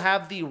Miranda will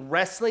have the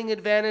wrestling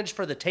advantage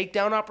for the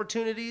takedown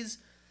opportunities.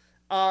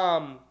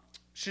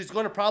 She's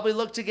going to probably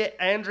look to get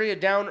Andrea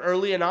down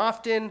early and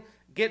often,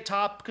 get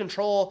top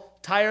control,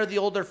 tire the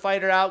older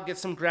fighter out, get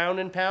some ground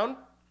and pound.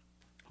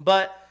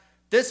 But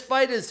this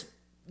fight is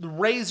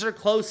razor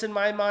close in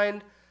my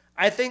mind.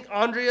 I think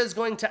Andrea is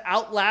going to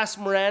outlast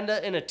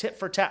Miranda in a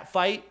tit-for-tat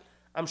fight.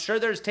 I'm sure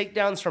there's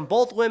takedowns from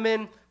both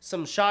women,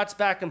 some shots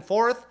back and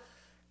forth.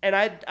 And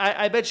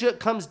I bet you it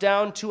comes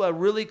down to a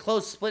really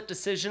close split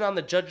decision on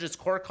the judges'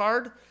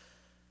 scorecard.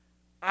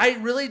 I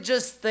really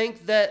just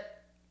think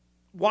that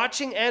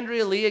watching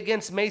Andrea Lee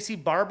against Macy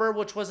Barber,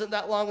 which wasn't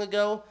that long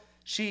ago,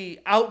 she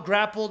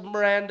out-grappled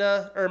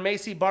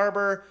Macy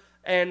Barber,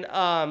 And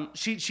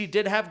she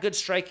did have good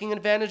striking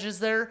advantages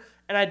there.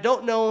 And I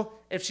don't know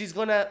if she's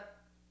going to,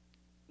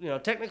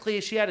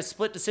 technically she had a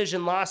split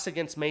decision loss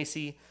against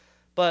Macy.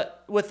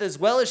 But with as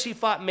well as she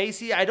fought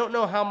Macy, I don't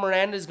know how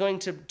Miranda is going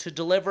to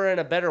deliver in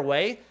a better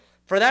way.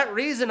 For that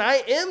reason,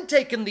 I am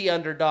taking the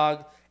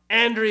underdog,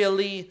 Andrea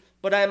Lee,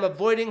 but I am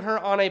avoiding her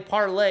on a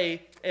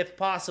parlay if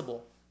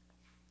possible.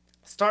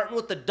 Starting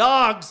with the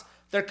dogs,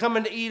 they're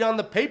coming to eat on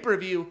the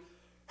pay-per-view.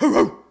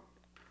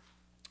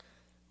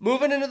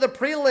 Moving into the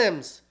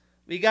prelims,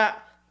 we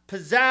got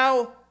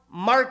Pizarro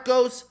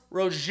Marcos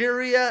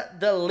Rogeria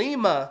de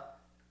Lima,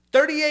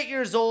 38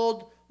 years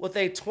old, with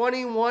a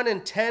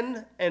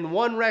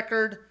 21-10-1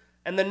 record,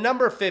 and the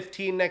number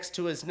 15 next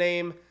to his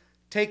name,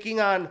 taking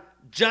on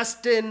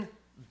Justin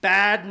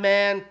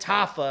Badman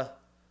Tafa.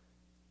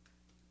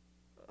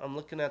 I'm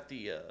looking at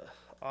the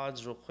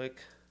odds real quick.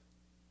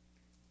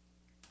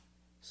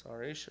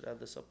 Sorry, should have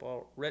this up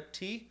all red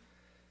T.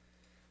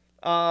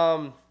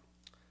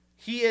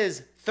 He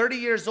is 30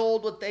 years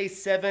old with a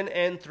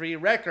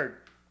 7-3 record.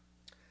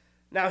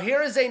 Now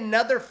here is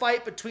another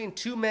fight between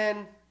two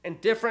men in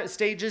different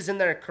stages in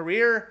their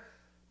career.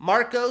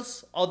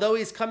 Marcos, although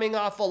he's coming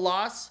off a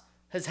loss,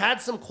 has had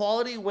some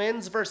quality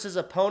wins versus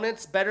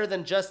opponents better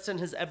than Justin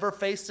has ever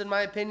faced, in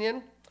my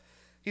opinion.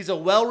 He's a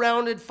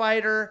well-rounded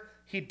fighter.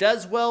 He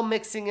does well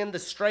mixing in the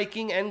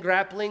striking and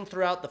grappling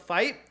throughout the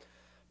fight.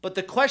 But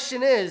the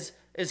question is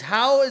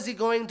how is he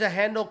going to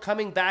handle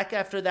coming back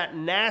after that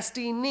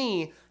nasty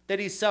knee that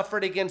he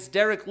suffered against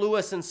Derek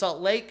Lewis in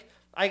Salt Lake?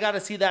 I got to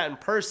see that in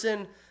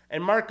person.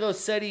 And Marcos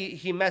said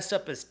he messed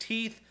up his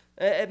teeth.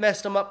 It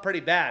messed him up pretty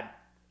bad.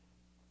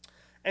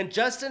 And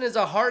Justin is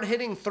a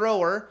hard-hitting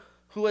thrower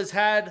who has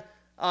had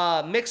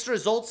mixed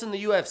results in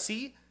the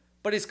UFC,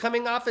 but he's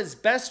coming off his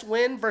best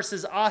win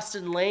versus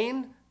Austin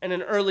Lane in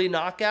an early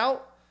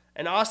knockout.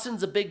 And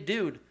Austin's a big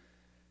dude.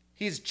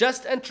 He's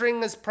just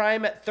entering his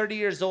prime at 30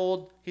 years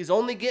old. He's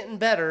only getting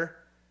better.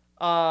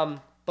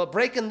 But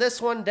breaking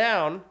this one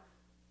down,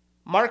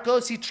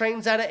 Marcos, he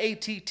trains out of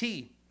ATT.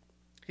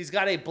 He's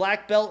got a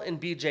black belt in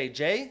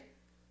BJJ.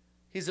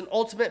 He's an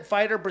Ultimate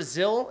Fighter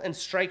Brazil and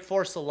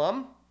Strikeforce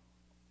alum.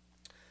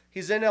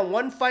 He's in a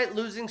one-fight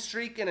losing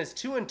streak and is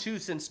 2-2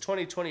 since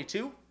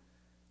 2022.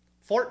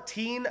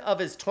 14 of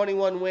his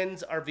 21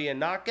 wins are via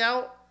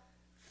knockout.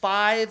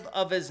 5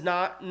 of his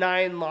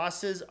 9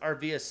 losses are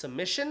via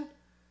submission.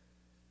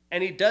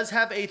 And he does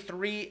have a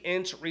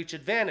 3-inch reach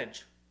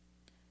advantage.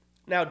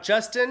 Now,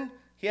 Justin,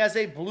 he has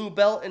a blue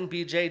belt in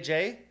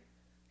BJJ.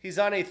 He's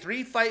on a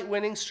 3-fight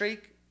winning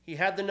streak. He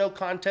had the no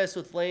contest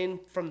with Lane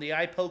from the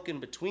eye poke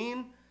in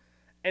between.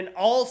 And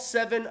all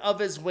 7 of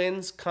his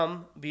wins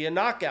come via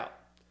knockout.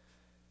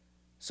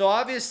 So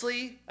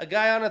obviously, a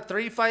guy on a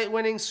 3-fight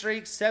winning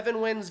streak, 7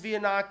 wins via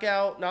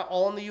knockout, not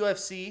all in the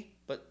UFC,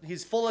 but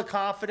he's full of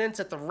confidence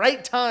at the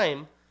right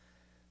time.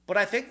 But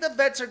I think the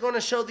vets are going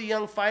to show the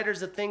young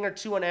fighters a thing or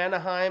two in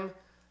Anaheim.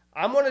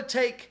 I'm going to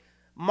take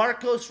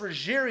Marcos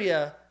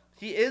Rogeria.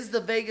 He is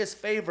the Vegas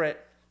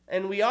favorite,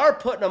 and we are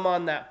putting him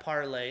on that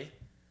parlay.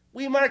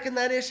 We marking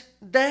that ish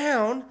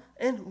down,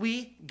 and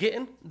we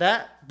getting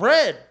that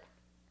bread.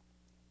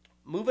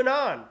 Moving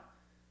on.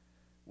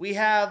 We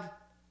have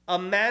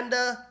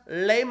Amanda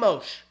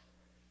Lemos,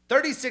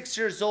 36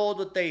 years old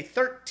with a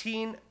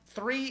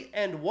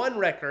 13-3-1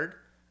 record,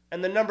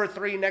 and the number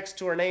 3 next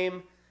to her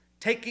name,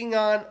 taking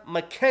on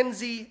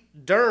Mackenzie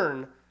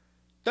Dern,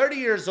 30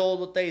 years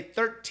old with a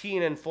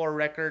 13-4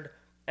 record,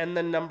 and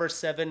the number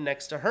 7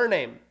 next to her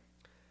name.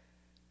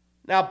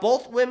 Now,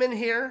 both women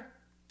here,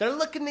 they're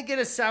looking to get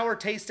a sour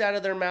taste out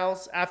of their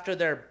mouths after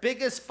their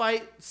biggest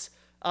fights.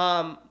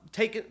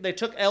 They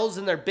took L's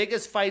in their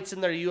biggest fights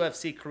in their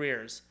UFC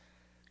careers.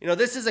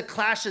 This is a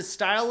clash of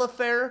style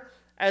affair,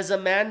 as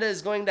Amanda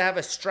is going to have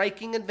a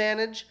striking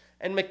advantage,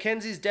 and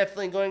Mackenzie's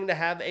definitely going to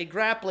have a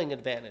grappling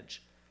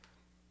advantage.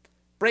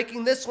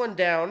 Breaking this one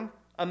down,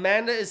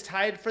 Amanda is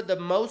tied for the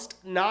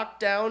most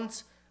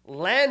knockdowns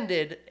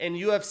landed in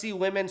UFC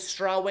women's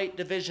strawweight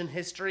division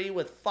history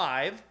with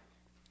 5.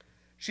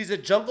 She's a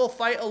Jungle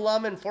Fight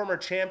alum and former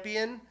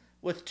champion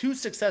with 2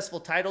 successful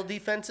title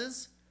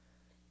defenses.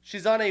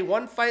 She's on a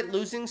 1-fight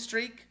losing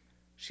streak.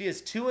 She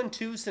is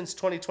 2-2 since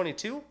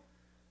 2022.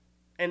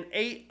 And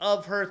 8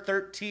 of her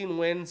 13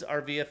 wins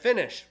are via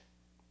finish.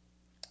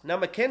 Now,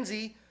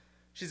 Mackenzie,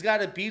 she's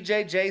got a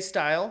BJJ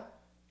style.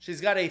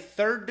 She's got a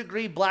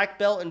 3rd-degree black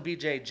belt in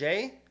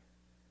BJJ.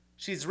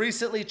 She's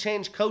recently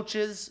changed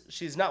coaches.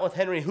 She's not with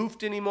Henry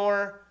Hooft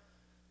anymore.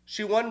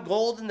 She won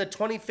gold in the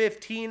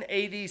 2015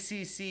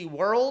 ADCC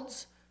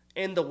Worlds,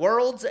 in the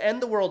Worlds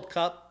and the World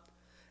Cup.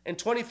 In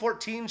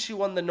 2014, she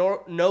won the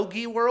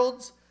Nogi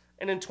Worlds.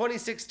 And in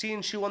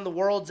 2016, she won the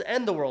Worlds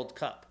and the World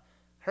Cup.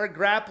 Her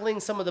grappling,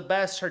 some of the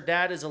best. Her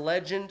dad is a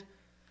legend.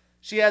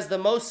 She has the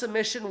most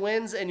submission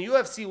wins in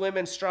UFC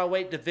women's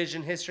strawweight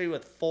division history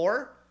with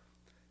 4.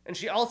 And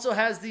she also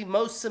has the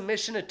most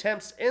submission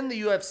attempts in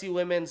the UFC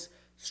women's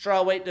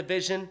strawweight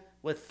division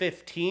with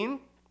 15.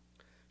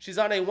 She's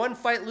on a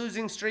 1-fight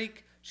losing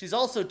streak. She's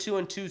also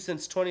 2-2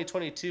 since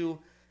 2022.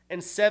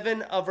 And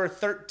 7 of her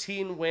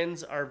 13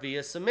 wins are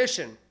via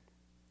submission.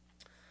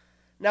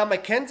 Now,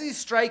 Mackenzie's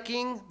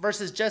striking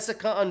versus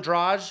Jessica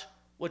Andrade,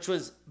 which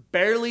was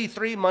barely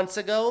 3 months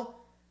ago,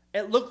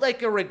 it looked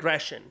like a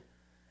regression.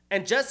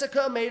 And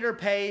Jessica made her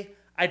pay.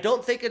 I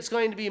don't think it's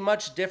going to be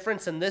much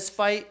difference in this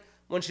fight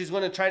when she's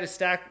going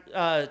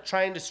to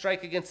trying to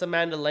strike against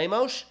Amanda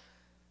Lemos.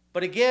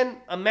 But again,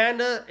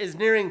 Amanda is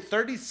nearing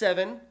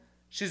 37.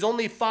 She's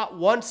only fought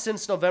once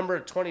since November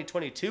of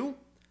 2022.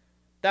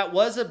 That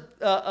was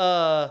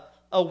a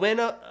win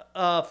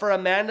for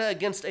Amanda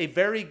against a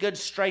very good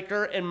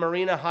striker in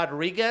Marina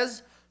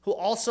Rodriguez, who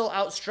also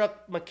outstruck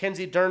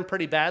Mackenzie Dern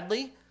pretty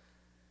badly.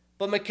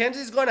 But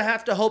Mackenzie's going to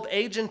have to hope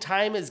age and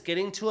time is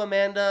getting to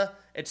Amanda.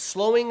 It's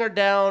slowing her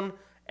down,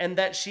 and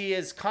that she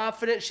is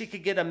confident she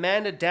could get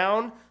Amanda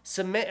down,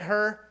 submit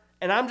her,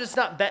 and I'm just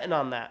not betting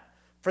on that.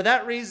 For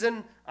that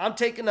reason, I'm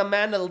taking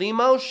Amanda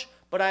Lemos,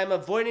 but I am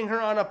avoiding her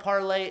on a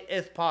parlay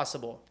if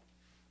possible.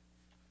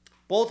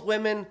 Both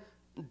women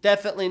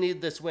definitely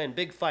need this win.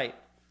 Big fight.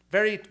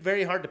 Very,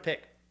 very hard to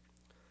pick.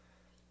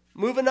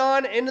 Moving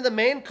on into the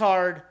main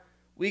card,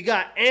 we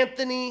got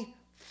Anthony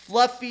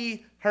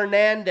Fluffy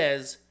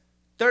Hernandez,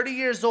 30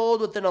 years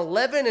old with an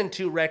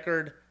 11-2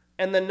 record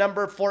and the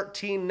number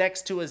 14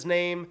 next to his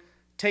name,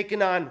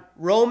 taking on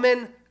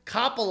Roman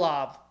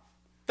Kopylov,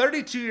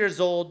 32 years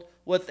old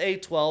with a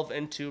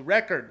 12-2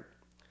 record.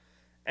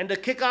 And to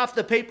kick off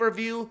the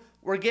pay-per-view,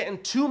 we're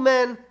getting two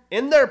men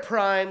in their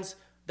primes.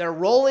 They're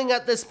rolling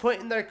at this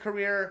point in their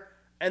career,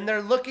 and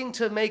they're looking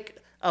to make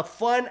a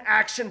fun,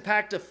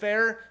 action-packed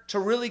affair to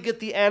really get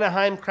the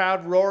Anaheim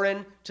crowd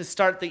roaring to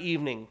start the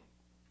evening.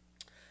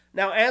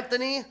 Now,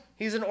 Anthony,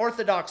 he's an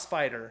orthodox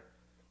fighter.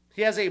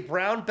 He has a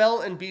brown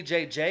belt in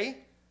BJJ.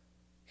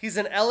 He's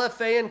an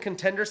LFA and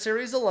Contender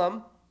Series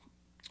alum.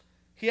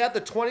 He had the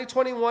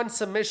 2021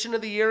 Submission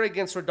of the Year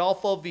against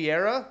Rodolfo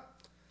Vieira.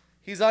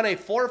 He's on a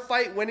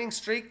 4-fight winning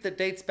streak that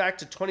dates back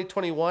to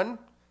 2021,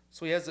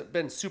 so he hasn't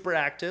been super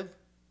active.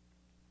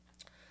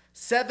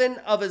 7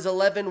 of his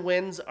 11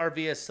 wins are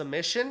via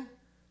submission.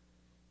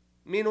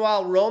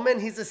 Meanwhile, Roman,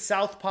 he's a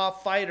southpaw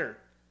fighter.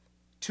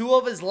 2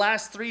 of his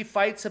last 3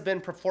 fights have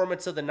been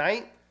performance of the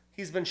night.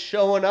 He's been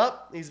showing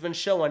up. He's been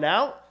showing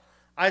out.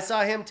 I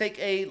saw him take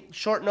a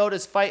short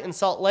notice fight in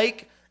Salt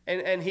Lake,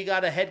 and he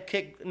got a head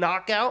kick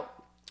knockout.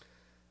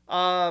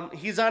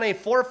 He's on a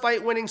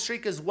 4-fight winning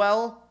streak as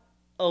well.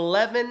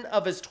 11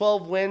 of his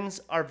 12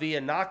 wins are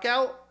via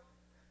knockout.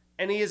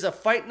 And he is a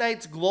Fight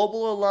Nights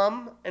Global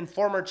alum and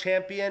former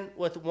champion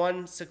with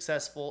 1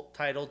 successful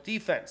title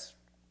defense.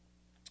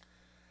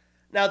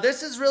 Now,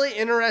 this is really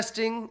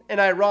interesting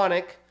and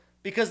ironic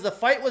because the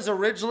fight was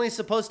originally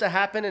supposed to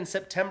happen in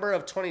September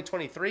of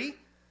 2023,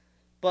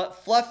 but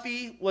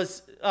Fluffy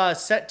was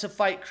set to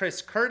fight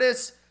Chris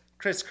Curtis.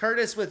 Chris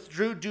Curtis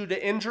withdrew due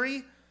to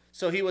injury,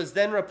 so he was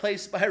then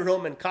replaced by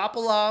Roman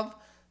Kopylov,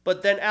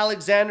 but then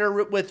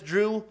Alexander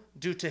withdrew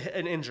due to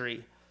an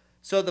injury.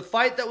 So the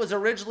fight that was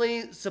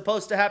originally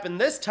supposed to happen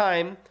this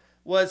time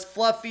was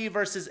Fluffy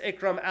versus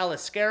Ikram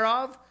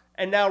Aliskerov,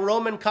 and now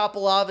Roman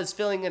Kopylov is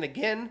filling in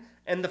again,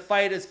 and the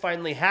fight is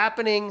finally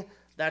happening.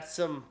 That's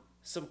some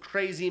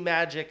crazy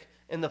magic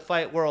in the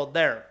fight world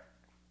there.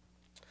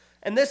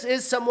 And this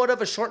is somewhat of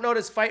a short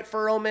notice fight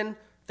for Roman. I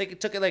think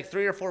it took it like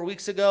 3 or 4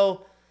 weeks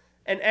ago.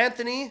 And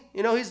Anthony,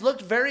 he's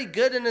looked very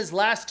good in his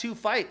last 2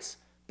 fights,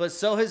 but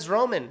so has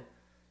Roman.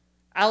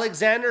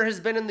 Alexander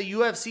has been in the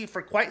UFC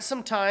for quite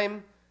some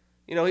time.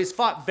 He's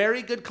fought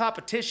very good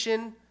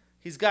competition.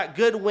 He's got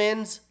good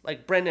wins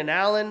like Brendan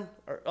Allen,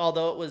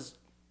 although it was,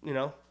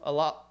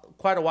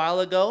 quite a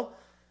while ago.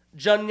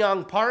 Jun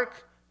Young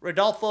Park,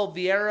 Rodolfo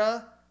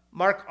Vieira,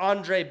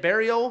 Marc-Andre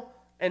Barrios,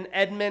 and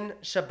Edmund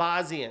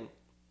Shabazian.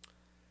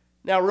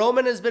 Now,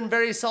 Roman has been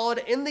very solid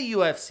in the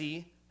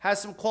UFC, has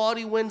some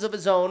quality wins of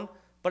his own,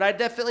 but I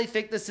definitely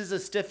think this is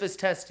his stiffest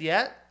test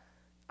yet.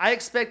 I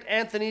expect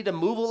Anthony to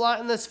move a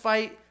lot in this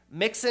fight,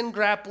 mix in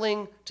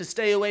grappling to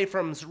stay away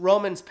from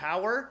Roman's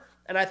power,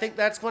 and I think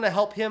that's going to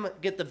help him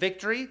get the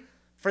victory.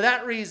 For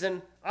that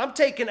reason, I'm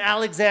taking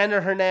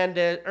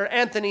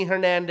Anthony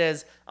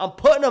Hernandez. I'm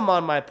putting him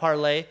on my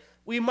parlay.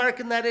 We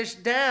marking that ish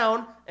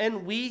down,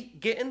 and we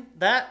getting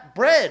that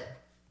bread.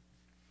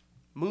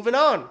 Moving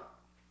on.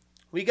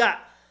 We got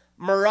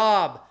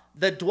Merab,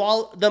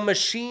 the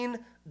Machine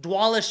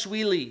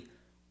Dvalishvili,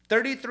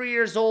 33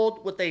 years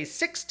old with a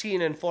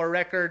 16-4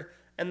 record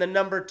and the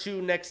number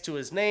 2 next to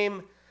his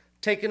name,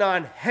 taking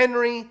on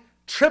Henry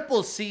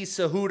Triple C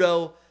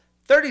Cejudo,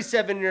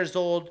 37 years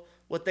old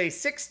with a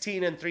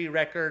 16-3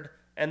 record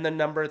and the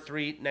number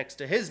 3 next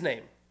to his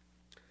name.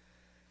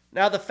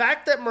 Now, the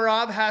fact that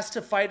Merab has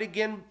to fight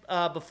again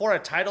before a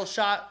title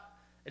shot,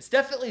 it's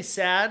definitely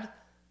sad,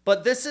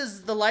 but this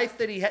is the life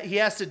that he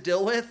has to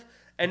deal with,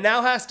 and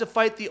now has to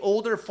fight the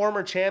older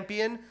former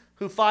champion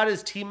who fought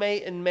his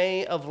teammate in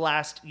May of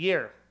last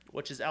year,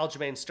 which is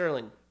Aljamain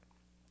Sterling.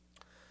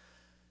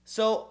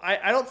 So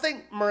I don't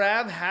think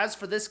Merab has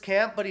for this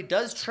camp, but he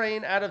does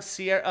train out of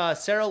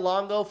Serra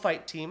Longo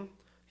Fight Team.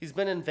 He's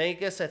been in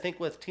Vegas, I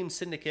think, with Team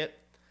Syndicate.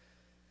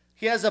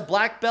 He has a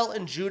black belt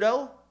in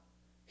judo.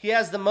 He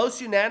has the most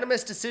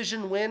unanimous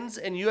decision wins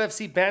in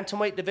UFC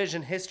bantamweight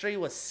division history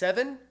with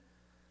 7.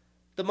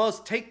 The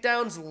most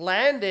takedowns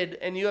landed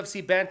in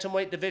UFC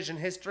bantamweight division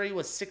history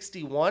was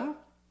 61.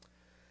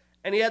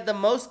 And he had the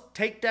most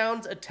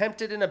takedowns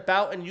attempted in a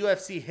bout in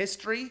UFC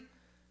history.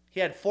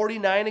 He had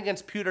 49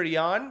 against Petr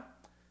Yan.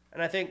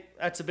 And I think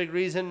that's a big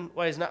reason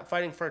why he's not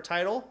fighting for a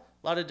title.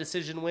 A lot of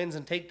decision wins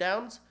and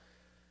takedowns.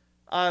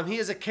 He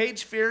is a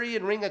Cage Fury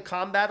and Ring of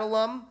Combat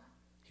alum.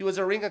 He was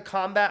a Ring of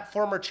Combat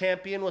former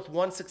champion with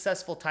one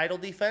successful title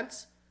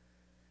defense.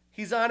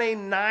 He's on a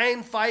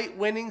 9-fight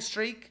winning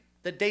streak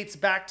that dates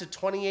back to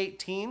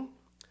 2018.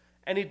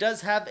 And he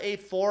does have a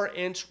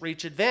 4-inch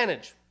reach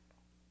advantage.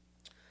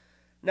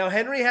 Now,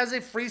 Henry has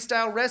a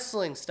freestyle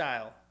wrestling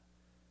style.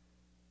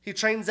 He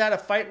trains out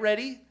of Fight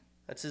Ready.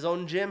 That's his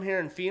own gym here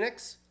in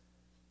Phoenix.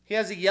 He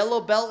has a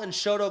yellow belt in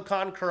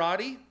Shotokan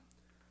Karate.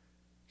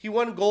 He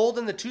won gold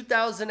in the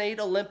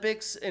 2008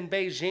 Olympics in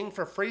Beijing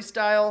for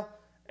freestyle,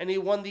 and he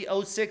won the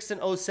 06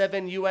 and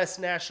 07 U.S.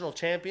 National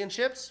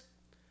Championships.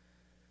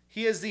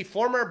 He is the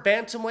former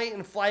bantamweight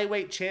and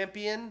flyweight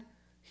champion.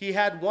 He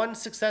had one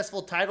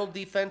successful title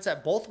defense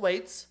at both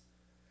weights,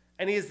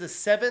 and he is the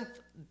 7th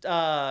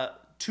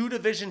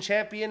two-division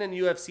champion in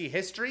UFC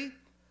history,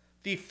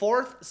 the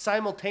 4th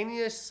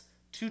simultaneous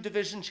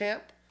two-division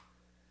champ.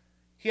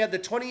 He had the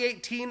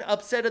 2018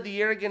 upset of the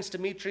year against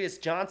Demetrius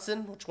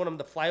Johnson, which won him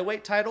the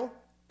flyweight title.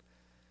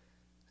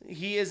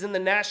 He is in the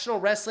National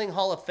Wrestling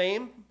Hall of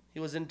Fame. He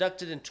was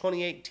inducted in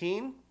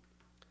 2018.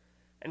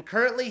 And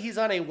currently he's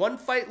on a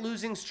 1-fight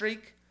losing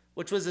streak,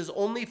 which was his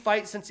only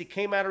fight since he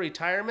came out of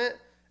retirement,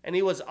 and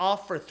he was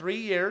off for 3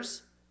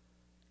 years.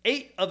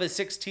 8 of his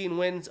 16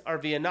 wins are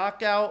via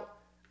knockout,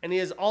 and he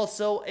is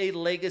also a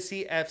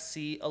Legacy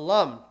FC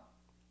alum.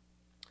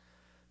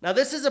 Now,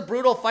 this is a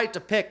brutal fight to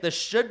pick. This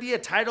should be a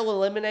title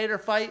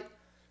eliminator fight,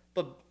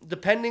 but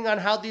depending on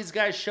how these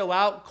guys show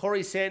out,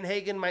 Corey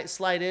Sandhagen might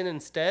slide in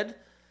instead.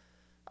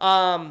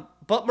 But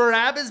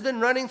Merab has been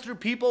running through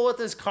people with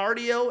his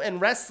cardio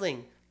and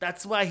wrestling.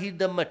 That's why he's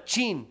the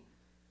machine.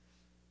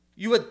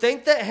 You would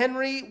think that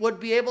Henry would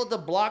be able to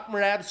block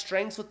Merab's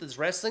strengths with his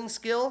wrestling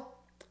skill,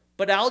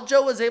 but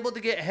Aljo was able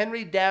to get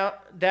Henry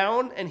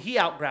down and he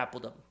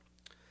out-grappled him.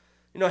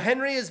 You know,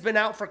 Henry has been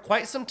out for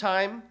quite some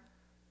time.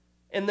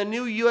 In the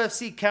new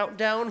UFC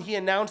countdown, he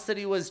announced that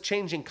he was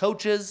changing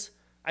coaches.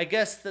 I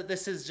guess that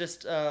this is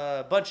just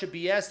a bunch of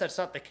BS. That's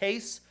not the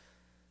case.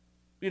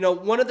 You know,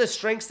 one of the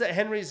strengths that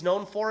Henry's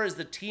known for is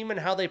the team and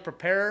how they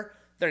prepare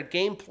their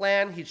game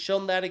plan. He's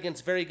shown that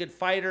against very good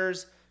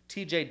fighters.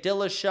 TJ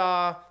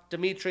Dillashaw,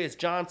 Demetrius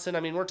Johnson. I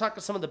mean, we're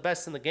talking some of the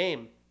best in the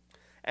game.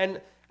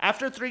 And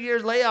after a 3-year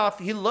layoff,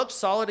 he looked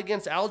solid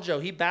against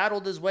Aljo. He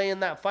battled his way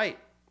in that fight.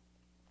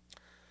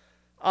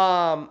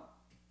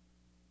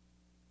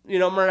 You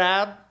know,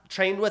 Merab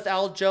trained with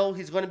Aljo.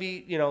 He's going to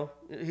be, you know,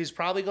 he's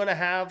probably going to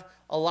have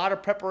a lot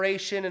of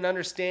preparation and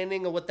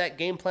understanding of what that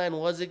game plan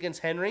was against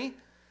Henry.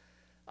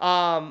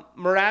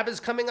 Merab is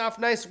coming off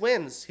nice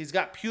wins. He's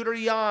got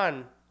Petr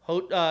Yan,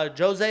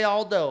 Jose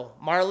Aldo,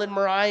 Marlon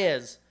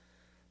Moraes.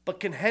 But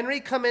can Henry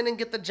come in and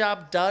get the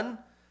job done?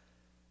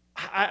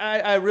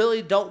 I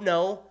really don't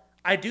know.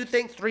 I do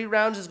think 3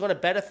 rounds is going to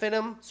benefit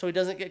him so he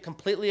doesn't get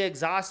completely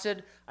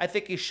exhausted. I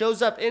think he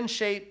shows up in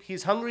shape.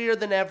 He's hungrier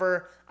than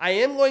ever. I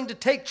am going to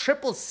take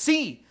Triple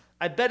C.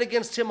 I bet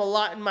against him a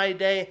lot in my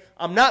day.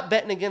 I'm not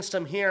betting against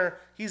him here.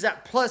 He's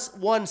at plus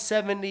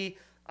 170.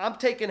 I'm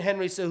taking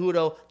Henry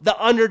Cejudo.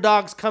 The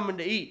underdog's coming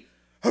to eat.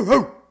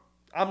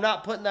 I'm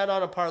not putting that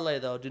on a parlay,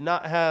 though. Do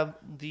not have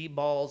the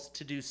balls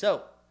to do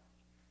so.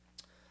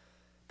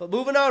 But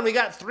moving on, we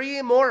got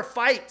 3 more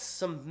fights.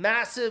 Some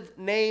massive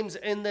names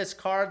in this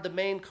card. The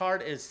main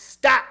card is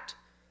stacked.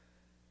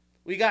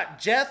 We got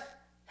Jeff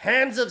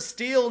Hands of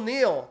Steel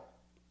Neal,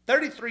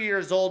 33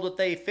 years old with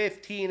a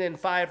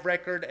 15-5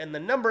 record and the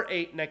number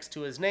 8 next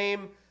to his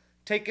name,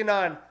 taking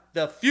on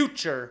the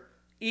future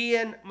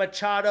Ian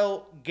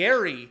Machado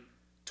Gary,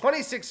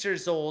 26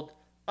 years old,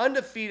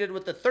 undefeated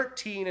with a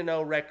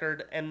 13-0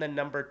 record and the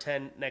number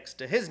 10 next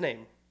to his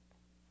name.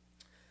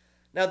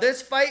 Now,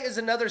 this fight is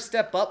another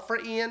step up for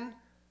Ian,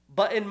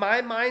 but in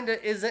my mind,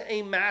 it isn't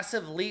a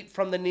massive leap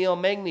from the Neil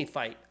Magny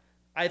fight.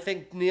 I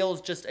think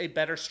Neil's just a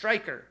better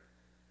striker.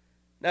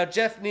 Now,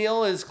 Jeff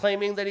Neal is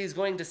claiming that he's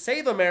going to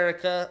save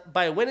America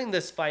by winning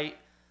this fight.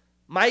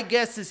 My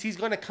guess is he's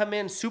going to come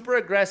in super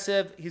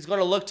aggressive. He's going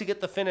to look to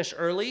get the finish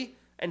early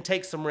and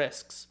take some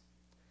risks.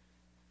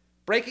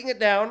 Breaking it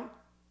down,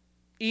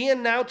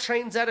 Ian now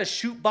trains at a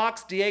shoot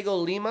box Diego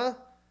Lima.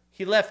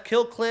 He left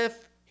Killcliff.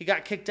 He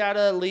got kicked out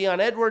of Leon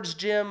Edwards'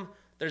 gym.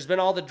 There's been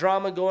all the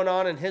drama going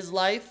on in his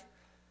life.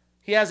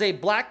 He has a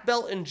black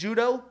belt in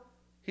judo.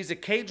 He's a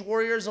Cage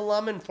Warriors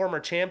alum and former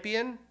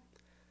champion.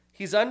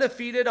 He's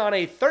undefeated on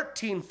a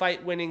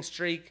 13-fight winning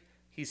streak.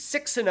 He's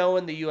 6-0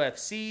 in the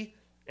UFC,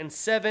 and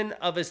 7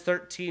 of his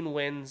 13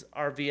 wins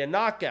are via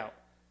knockout.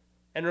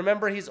 And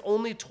remember, he's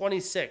only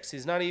 26.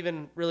 He's not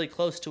even really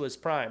close to his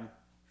prime.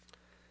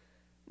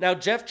 Now,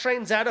 Jeff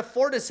trains out of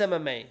Fortis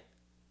MMA.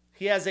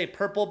 He has a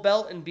purple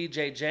belt in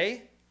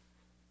BJJ.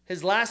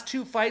 His last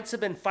 2 fights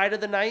have been Fight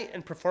of the Night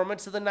and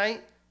Performance of the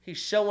Night. He's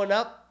showing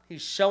up.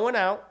 He's showing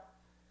out.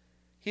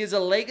 He is a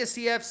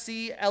Legacy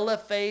FC,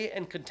 LFA,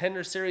 and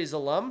Contender Series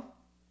alum.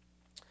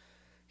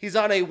 He's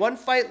on a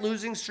 1-fight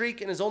losing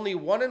streak and is only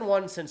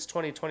 1-1 since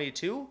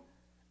 2022.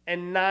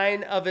 And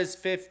 9 of his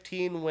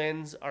 15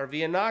 wins are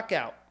via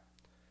knockout.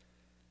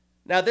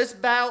 Now, this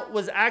bout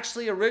was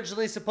actually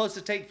originally supposed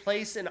to take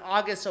place in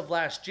August of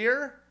last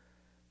year,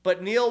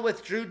 but Neil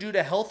withdrew due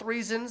to health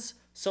reasons,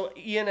 so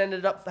Ian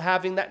ended up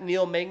having that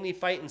Neil Magny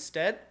fight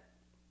instead.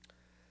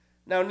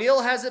 Now,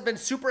 Neil hasn't been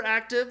super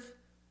active.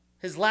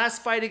 His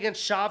last fight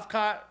against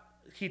Shavkat,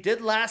 he did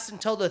last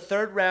until the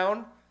 3rd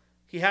round.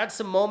 He had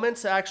some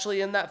moments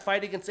actually in that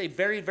fight against a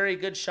very, very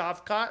good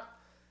Shavkat.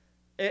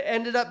 It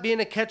ended up being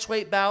a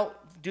catchweight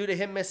bout due to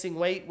him missing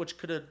weight, which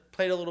could have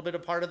played a little bit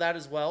of part of that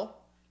as well.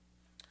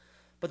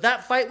 But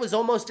that fight was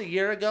almost a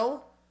year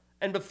ago,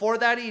 and before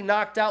that he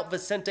knocked out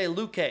Vicente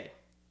Luque.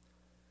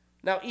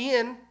 Now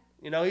Ian,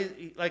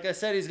 he, like I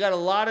said, he's got a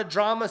lot of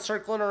drama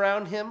circling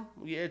around him.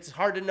 It's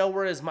hard to know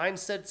where his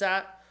mindset's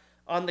at.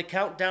 On the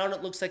countdown,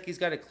 it looks like he's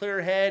got a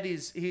clear head.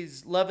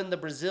 He's loving the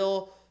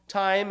Brazil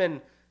time,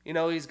 and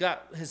he's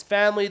got his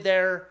family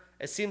there.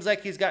 It seems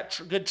like he's got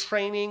good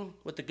training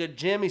with a good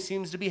gym. He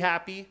seems to be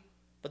happy,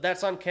 but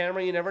that's on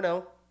camera. You never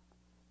know.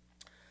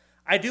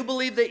 I do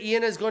believe that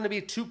Ian is going to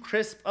be too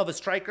crisp of a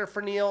striker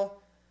for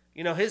Neil.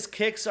 His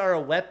kicks are a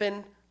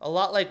weapon, a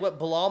lot like what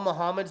Bilal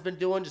Muhammad's been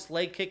doing, just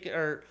leg kicking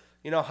or,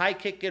 high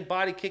kicking,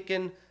 body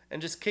kicking,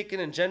 and just kicking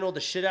in general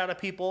the shit out of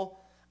people.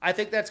 I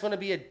think that's going to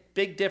be a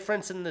big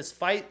difference in this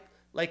fight,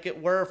 like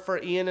it were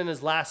for Ian in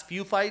his last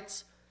few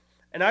fights.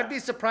 And I'd be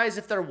surprised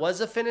if there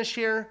was a finish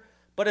here.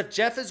 But if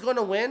Jeff is going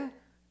to win,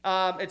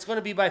 it's going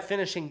to be by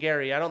finishing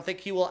Gary. I don't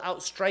think he will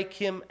outstrike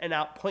him and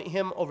outpoint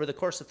him over the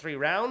course of 3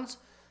 rounds.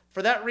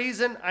 For that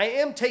reason, I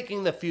am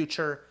taking the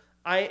future.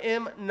 I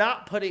am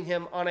not putting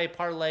him on a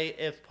parlay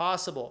if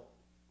possible.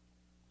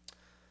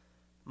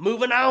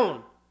 Moving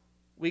on.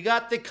 We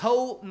got the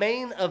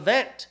co-main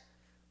event.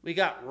 We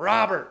got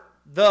Robert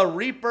the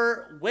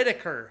Reaper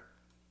Whittaker,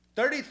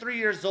 33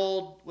 years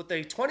old with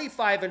a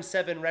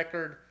 25-7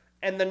 record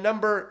and the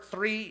number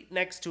 3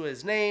 next to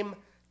his name,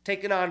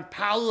 taking on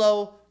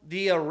Paulo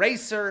the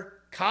Eraser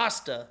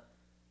Costa,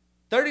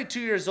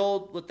 32 years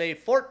old with a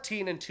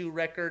 14-2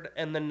 record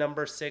and the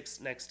number 6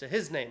 next to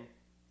his name.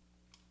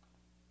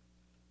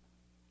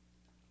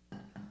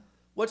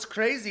 What's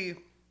crazy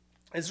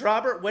is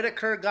Robert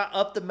Whittaker got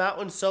up the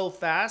mountain so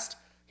fast.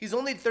 He's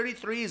only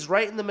 33. He's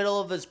right in the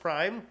middle of his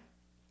prime.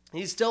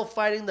 He's still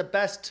fighting the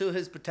best to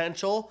his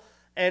potential.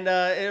 And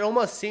it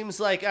almost seems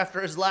like after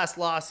his last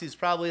loss, he's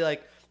probably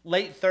like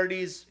late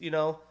 30s,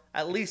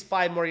 at least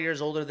 5 more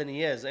years older than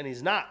he is. And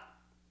he's not.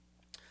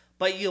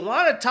 But you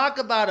want to talk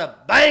about a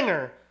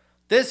banger.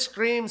 This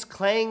screams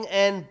clang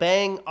and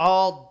bang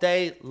all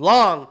day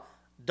long.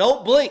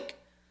 Don't blink.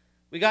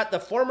 We got the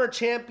former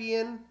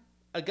champion,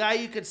 a guy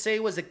you could say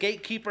was a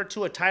gatekeeper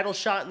to a title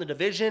shot in the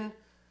division,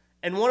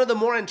 and one of the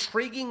more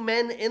intriguing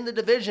men in the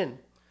division.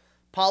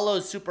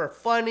 Paulo's super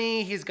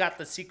funny. He's got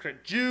the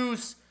secret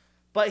juice,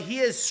 but he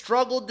has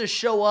struggled to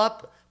show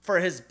up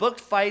for his booked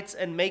fights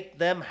and make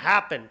them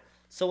happen.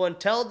 So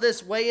until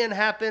this weigh-in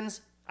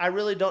happens, I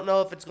really don't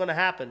know if it's going to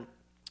happen.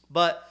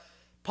 But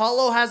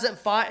Paulo hasn't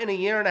fought in a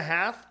year and a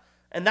half,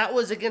 and that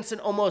was against an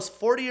almost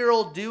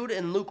 40-year-old dude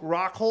in Luke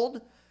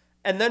Rockhold.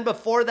 And then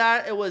before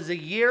that, it was a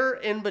year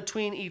in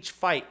between each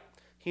fight.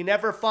 He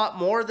never fought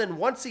more than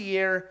once a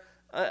year,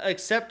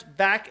 except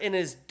back in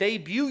his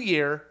debut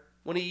year.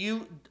 When he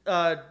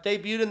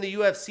debuted in the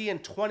UFC in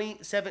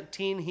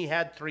 2017, he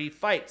had 3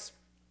 fights.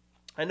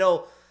 I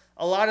know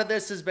a lot of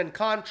this has been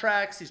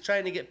contracts. He's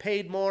trying to get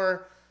paid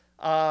more.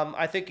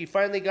 I think he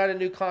finally got a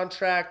new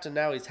contract, and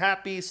now he's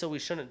happy, so we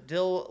shouldn't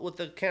deal with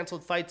the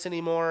canceled fights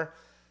anymore.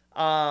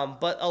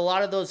 But a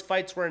lot of those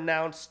fights were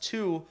announced,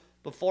 too,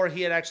 before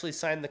he had actually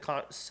signed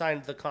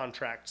the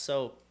contract.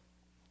 So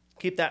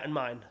keep that in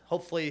mind.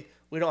 Hopefully,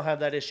 we don't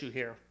have that issue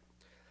here.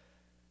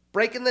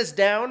 Breaking this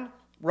down,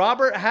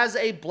 Robert has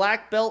a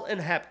black belt in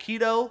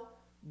Hapkido,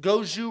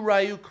 Goju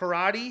Ryu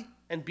Karate,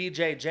 and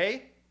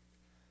BJJ.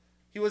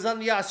 He was on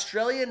the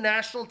Australian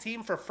national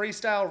team for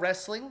freestyle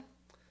wrestling.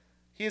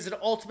 He is an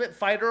Ultimate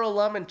Fighter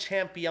alum and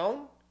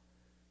champion.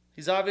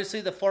 He's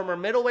obviously the former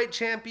middleweight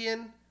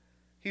champion.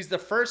 He's the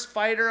first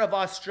fighter of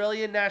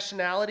Australian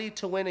nationality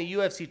to win a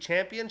UFC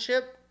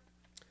championship.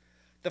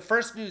 The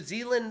first New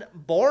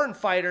Zealand-born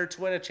fighter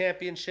to win a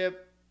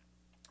championship.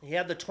 He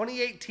had the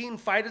 2018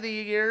 Fight of the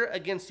Year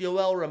against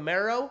Yoel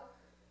Romero.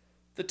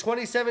 The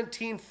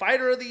 2017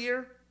 Fighter of the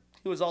Year.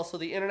 He was also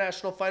the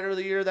International Fighter of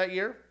the Year that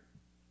year.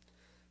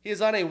 He is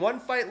on a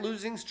 1-fight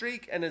losing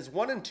streak and is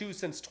 1-2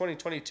 since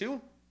 2022.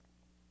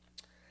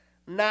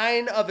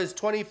 9 of his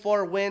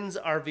 24 wins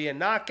are via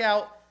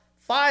knockout,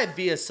 5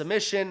 via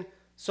submission,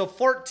 so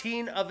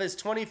 14 of his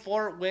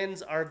 24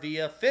 wins are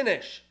via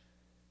finish.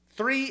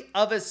 3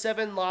 of his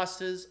 7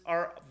 losses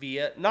are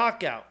via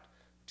knockout.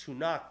 To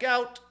knock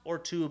out or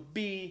to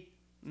be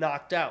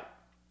knocked out.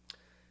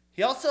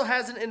 He also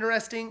has an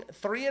interesting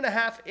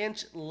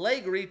 3.5-inch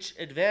leg reach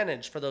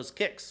advantage for those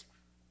kicks.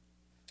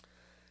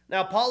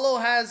 Now, Paulo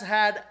has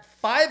had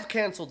 5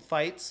 canceled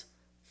fights,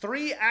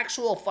 3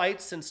 actual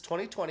fights since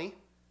 2020.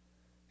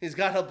 He's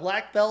got a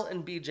black belt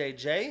in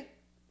BJJ.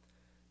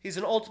 He's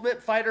an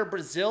Ultimate Fighter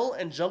Brazil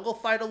and Jungle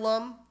Fight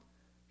alum.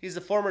 He's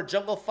a former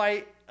Jungle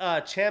Fight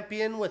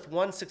champion with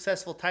 1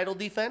 successful title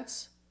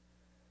defense.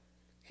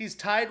 He's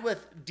tied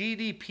with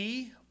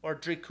DDP, or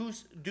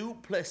Dricus du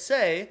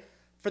Plessis,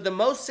 for the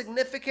most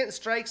significant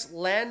strikes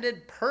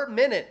landed per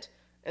minute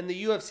in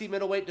the UFC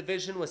middleweight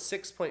division with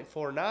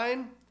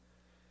 6.49.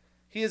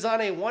 He is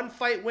on a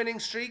 1-fight winning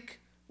streak,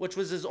 which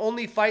was his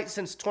only fight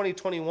since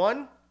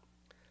 2021.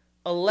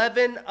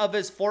 11 of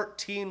his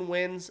 14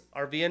 wins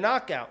are via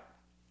knockout.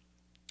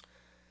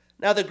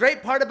 Now, the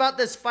great part about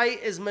this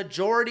fight is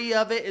majority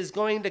of it is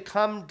going to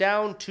come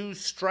down to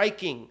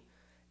striking.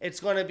 It's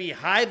going to be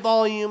high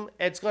volume.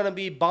 It's going to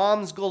be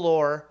bombs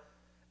galore.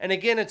 And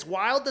again, it's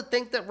wild to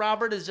think that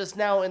Robert is just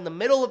now in the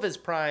middle of his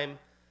prime,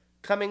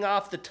 coming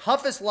off the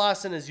toughest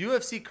loss in his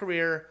UFC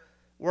career,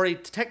 where he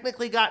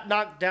technically got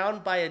knocked down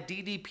by a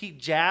DDP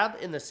jab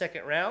in the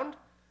second round.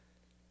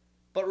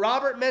 But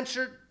Robert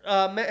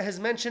has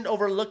mentioned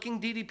overlooking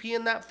DDP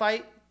in that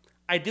fight.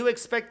 I do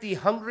expect the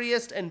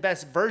hungriest and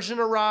best version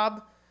of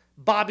Rob,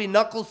 Bobby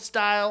Knuckles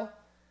style.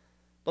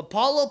 But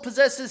Paulo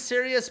possesses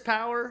serious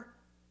power.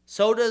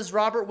 So does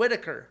Robert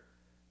Whittaker.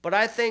 But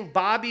I think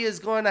Bobby is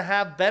going to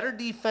have better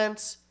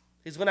defense.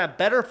 He's going to have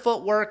better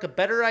footwork, a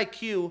better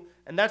IQ,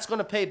 and that's going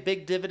to pay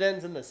big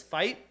dividends in this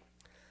fight.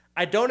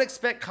 I don't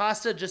expect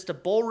Costa just to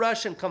bull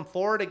rush and come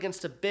forward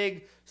against a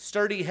big,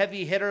 sturdy,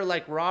 heavy hitter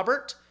like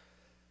Robert.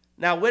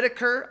 Now,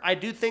 Whittaker, I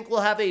do think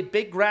will have a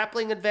big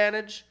grappling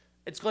advantage.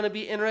 It's going to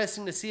be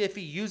interesting to see if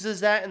he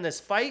uses that in this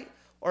fight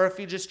or if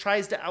he just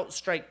tries to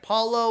outstrike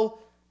Paulo.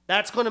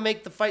 That's going to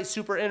make the fight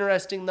super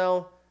interesting,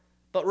 though.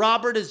 But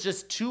Robert is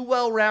just too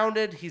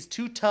well-rounded. He's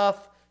too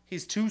tough.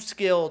 He's too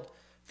skilled.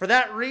 For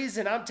that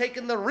reason, I'm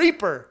taking the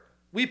Reaper.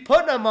 We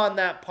putting him on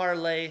that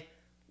parlay.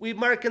 We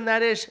marking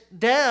that ish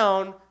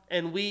down,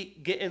 and we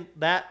getting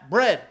that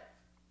bread.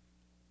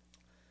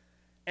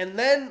 And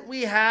then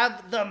we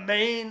have the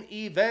main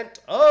event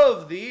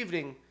of the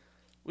evening.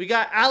 We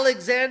got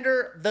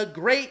Alexander the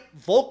Great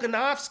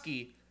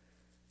Volkanovski,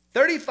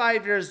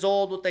 35 years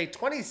old with a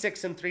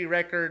 26-3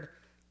 record,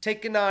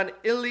 taking on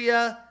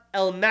Ilya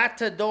El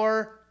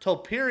Matador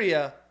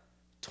Topuria,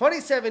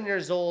 27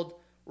 years old,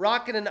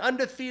 rocking an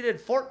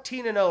undefeated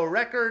 14-0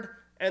 record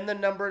and the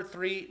number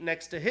 3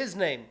 next to his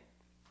name.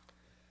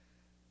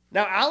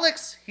 Now,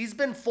 Alex, he's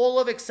been full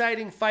of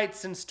exciting fights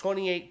since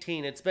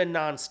 2018. It's been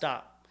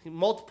nonstop.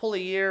 Multiple a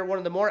year, one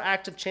of the more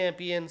active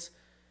champions.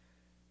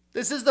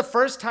 This is the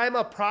first time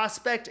a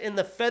prospect in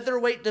the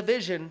featherweight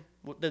division,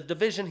 the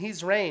division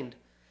he's reigned,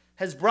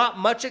 has brought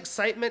much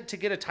excitement to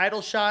get a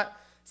title shot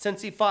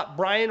since he fought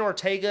Brian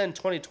Ortega in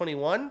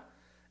 2021,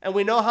 and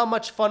we know how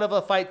much fun of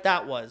a fight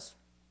that was.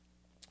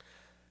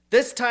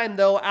 This time,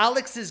 though,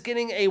 Alex is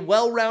getting a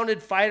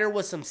well-rounded fighter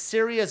with some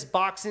serious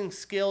boxing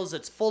skills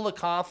that's full of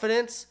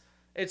confidence.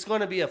 It's going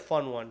to be a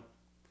fun one.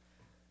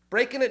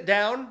 Breaking it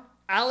down,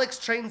 Alex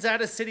trains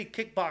out of City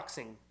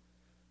Kickboxing.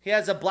 He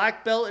has a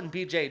black belt in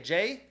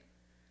BJJ.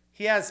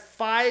 He has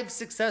 5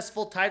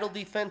 successful title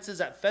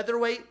defenses at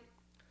featherweight.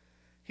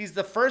 He's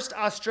the first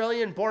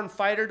Australian-born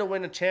fighter to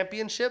win a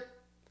championship.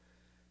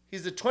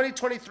 He's the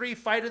 2023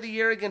 Fight of the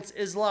Year against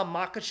Islam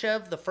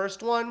Makhachev, the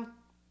first one.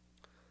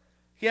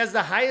 He has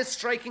the highest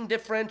striking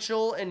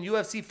differential in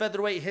UFC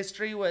featherweight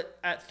history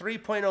at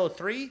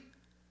 3.03.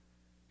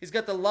 He's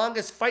got the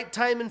longest fight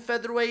time in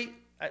featherweight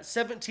at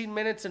 17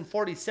 minutes and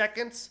 40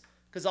 seconds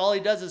because all he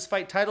does is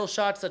fight title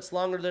shots that's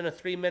longer than a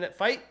 3-minute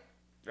fight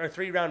or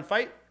 3-round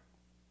fight.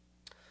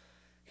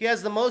 He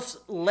has the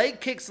most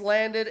leg kicks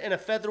landed in a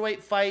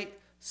featherweight fight,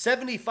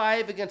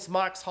 75 against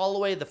Max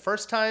Holloway the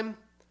first time.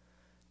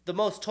 The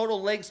most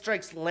total leg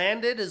strikes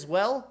landed as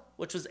well,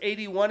 which was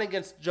 81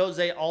 against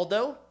Jose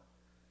Aldo.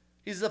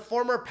 He's the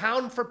former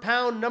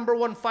pound-for-pound number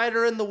 1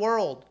 fighter in the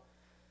world.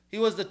 He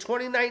was the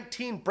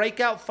 2019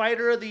 Breakout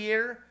Fighter of the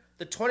Year,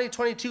 the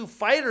 2022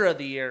 Fighter of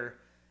the Year,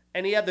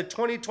 and he had the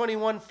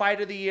 2021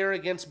 Fight of the Year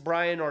against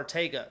Brian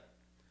Ortega.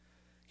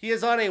 He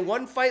is on a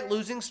 1-fight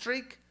losing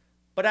streak,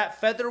 but at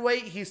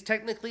featherweight, he's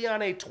technically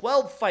on a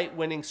 12-fight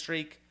winning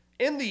streak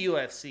in the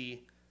UFC.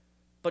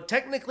 But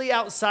technically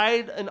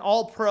outside an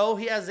all-pro,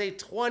 he has a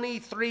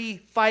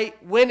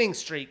 23-fight winning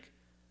streak.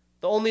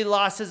 The only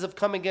losses have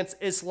come against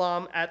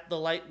Islam at the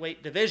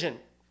lightweight division.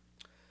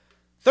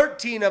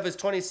 13 of his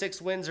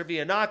 26 wins are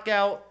via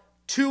knockout.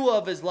 2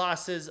 of his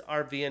losses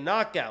are via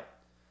knockout.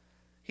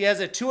 He has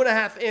a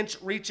 2.5-inch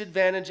reach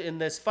advantage in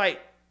this fight.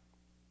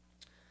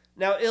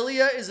 Now,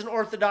 Ilya is an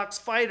orthodox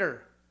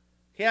fighter.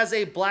 He has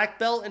a black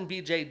belt in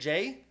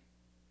BJJ.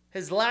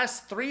 His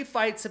last 3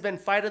 fights have been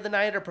fight of the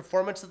night or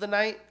performance of the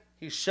night.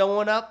 He's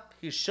showing up.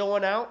 He's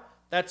showing out.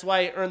 That's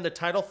why he earned the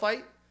title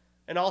fight.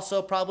 And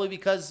also probably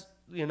because,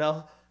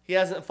 he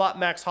hasn't fought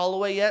Max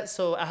Holloway yet.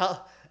 So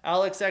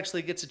Alex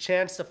actually gets a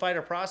chance to fight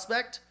a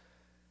prospect.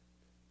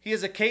 He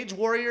is a Cage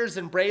Warriors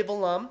and Brave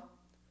alum.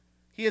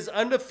 He is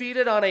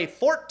undefeated on a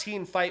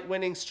 14-fight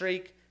winning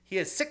streak. He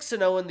is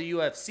 6-0 in the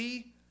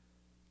UFC.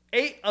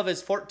 8 of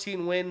his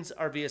 14 wins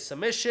are via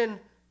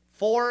submission.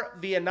 4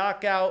 via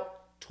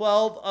knockout.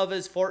 12 of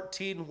his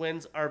 14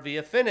 wins are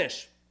via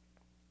finish.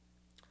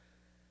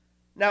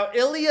 Now,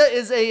 Ilya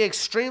is an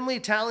extremely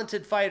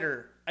talented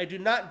fighter. I do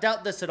not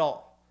doubt this at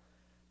all.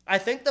 I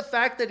think the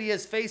fact that he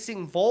is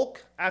facing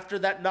Volk after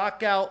that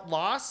knockout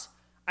loss,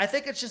 I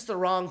think it's just the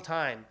wrong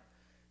time.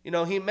 You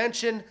know, he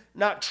mentioned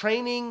not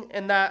training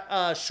in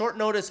that short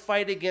notice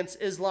fight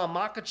against Islam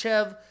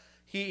Makhachev.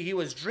 He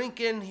was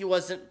drinking. He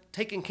wasn't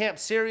taking camp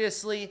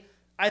seriously.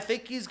 I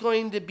think he's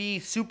going to be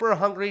super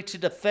hungry to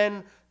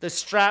defend the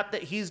strap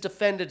that he's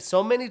defended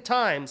so many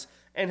times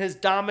and has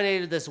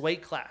dominated this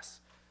weight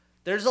class.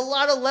 There's a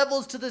lot of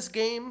levels to this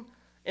game.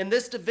 In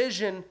this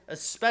division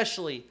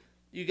especially,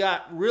 you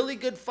got really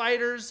good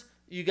fighters.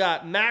 You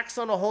got Max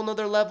on a whole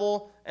nother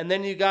level. And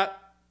then you got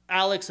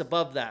Alex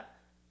above that.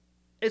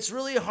 It's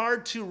really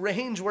hard to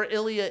range where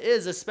Ilya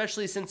is,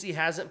 especially since he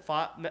hasn't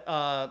fought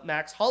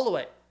Max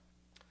Holloway.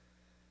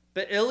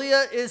 But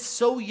Ilya is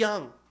so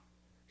young.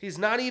 He's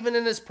not even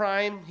in his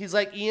prime. He's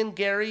like Ian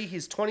Gary.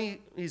 He's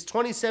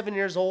 27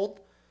 years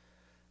old.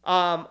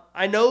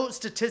 I know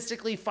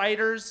statistically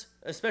fighters,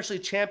 especially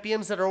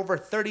champions that are over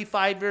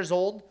 35 years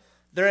old,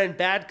 they're in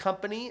bad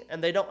company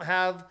and they don't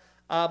have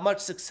much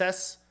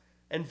success.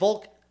 And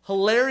Volk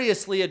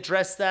hilariously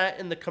addressed that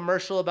in the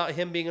commercial about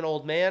him being an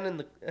old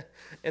man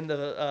in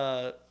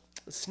the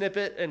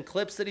snippet and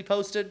clips that he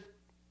posted.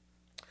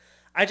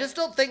 I just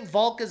don't think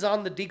Volk is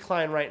on the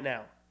decline right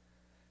now.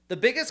 The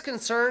biggest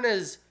concern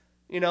is,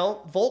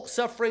 Volk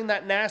suffering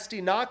that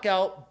nasty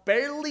knockout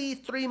barely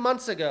 3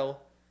 months ago.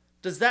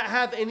 Does that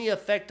have any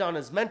effect on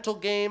his mental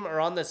game or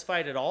on this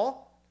fight at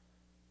all?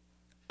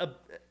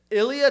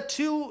 Ilya,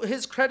 to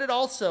his credit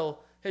also,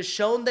 has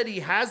shown that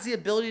he has the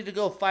ability to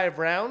go 5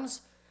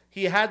 rounds.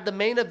 He had the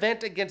main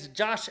event against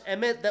Josh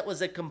Emmett that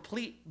was a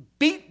complete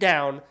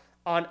beatdown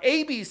on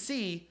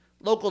ABC,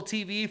 local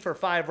TV, for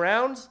 5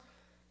 rounds.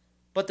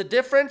 But the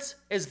difference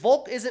is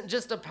Volk isn't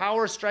just a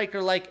power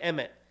striker like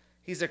Emmett.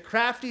 He's a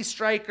crafty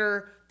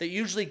striker that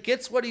usually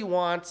gets what he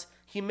wants.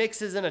 He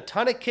mixes in a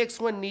ton of kicks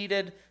when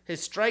needed.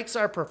 His strikes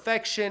are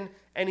perfection,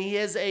 and he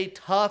is a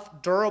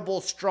tough,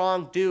 durable,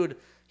 strong dude.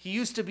 He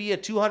used to be a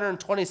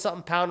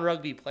 220-something pound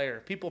rugby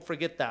player. People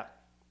forget that.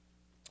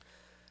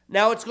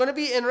 Now, it's going to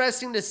be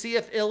interesting to see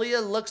if Ilya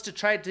looks to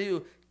try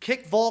to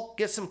kick Volk,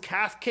 get some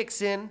calf kicks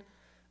in,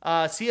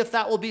 see if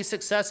that will be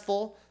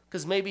successful,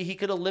 because maybe he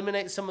could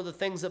eliminate some of the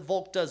things that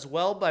Volk does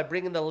well by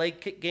bringing the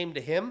leg kick game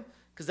to him,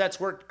 because that's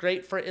worked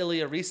great for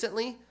Ilya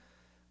recently.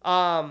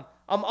 I'm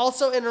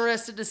also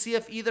interested to see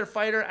if either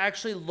fighter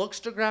actually looks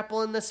to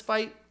grapple in this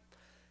fight.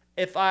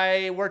 If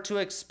I were to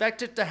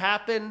expect it to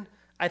happen,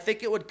 I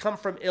think it would come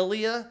from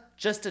Ilya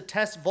just to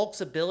test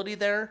Volk's ability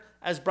there,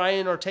 as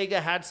Brian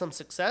Ortega had some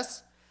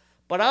success.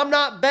 But I'm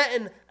not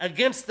betting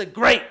against the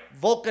great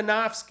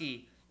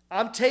Volkanovski.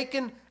 I'm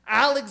taking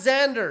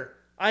Alexander.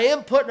 I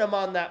am putting him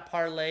on that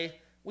parlay.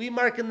 We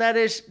marking that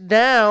ish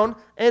down,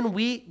 and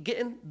we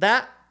getting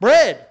that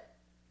bread.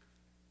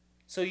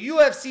 So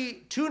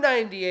UFC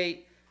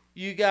 298,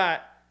 you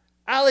got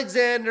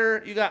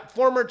Alexander, you got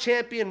former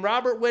champion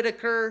Robert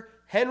Whittaker,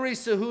 Henry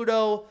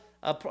Cejudo,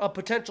 a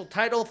potential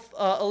title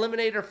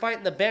eliminator fight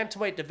in the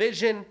bantamweight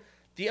division,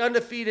 the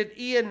undefeated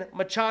Ian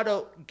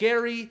Machado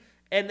Gary,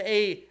 and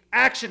a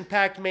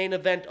action-packed main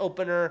event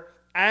opener,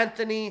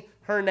 Anthony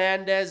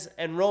Hernandez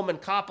and Roman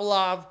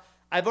Kopylov.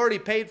 I've already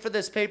paid for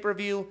this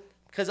pay-per-view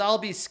because I'll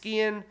be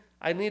skiing.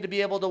 I need to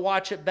be able to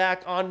watch it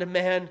back on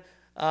demand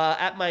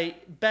at my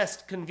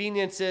best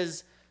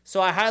conveniences. So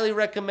I highly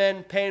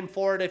recommend paying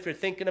for it if you're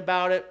thinking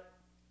about it.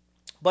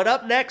 But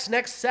up next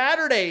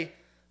Saturday,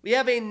 we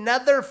have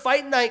another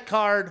fight night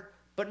card,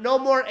 but no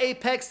more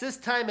Apex, this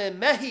time in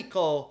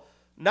Mexico.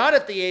 Not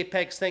at the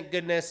Apex, thank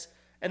goodness.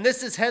 And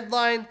this is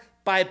headlined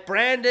by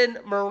Brandon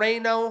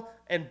Moreno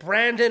and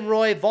Brandon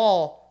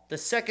Royval, the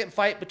second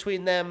fight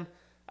between them.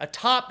 A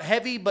top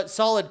heavy but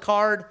solid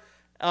card.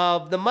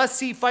 The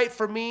must-see fight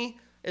for me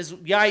is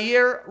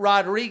Yair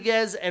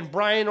Rodriguez and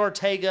Brian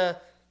Ortega.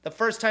 The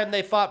first time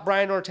they fought,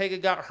 Brian Ortega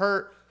got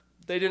hurt.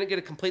 They didn't get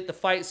to complete the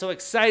fight, so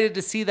excited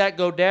to see that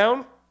go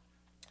down.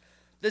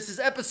 This is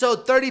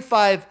episode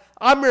 35.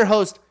 I'm your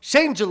host,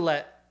 Shane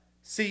Gillette.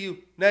 See you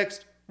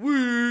next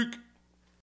week.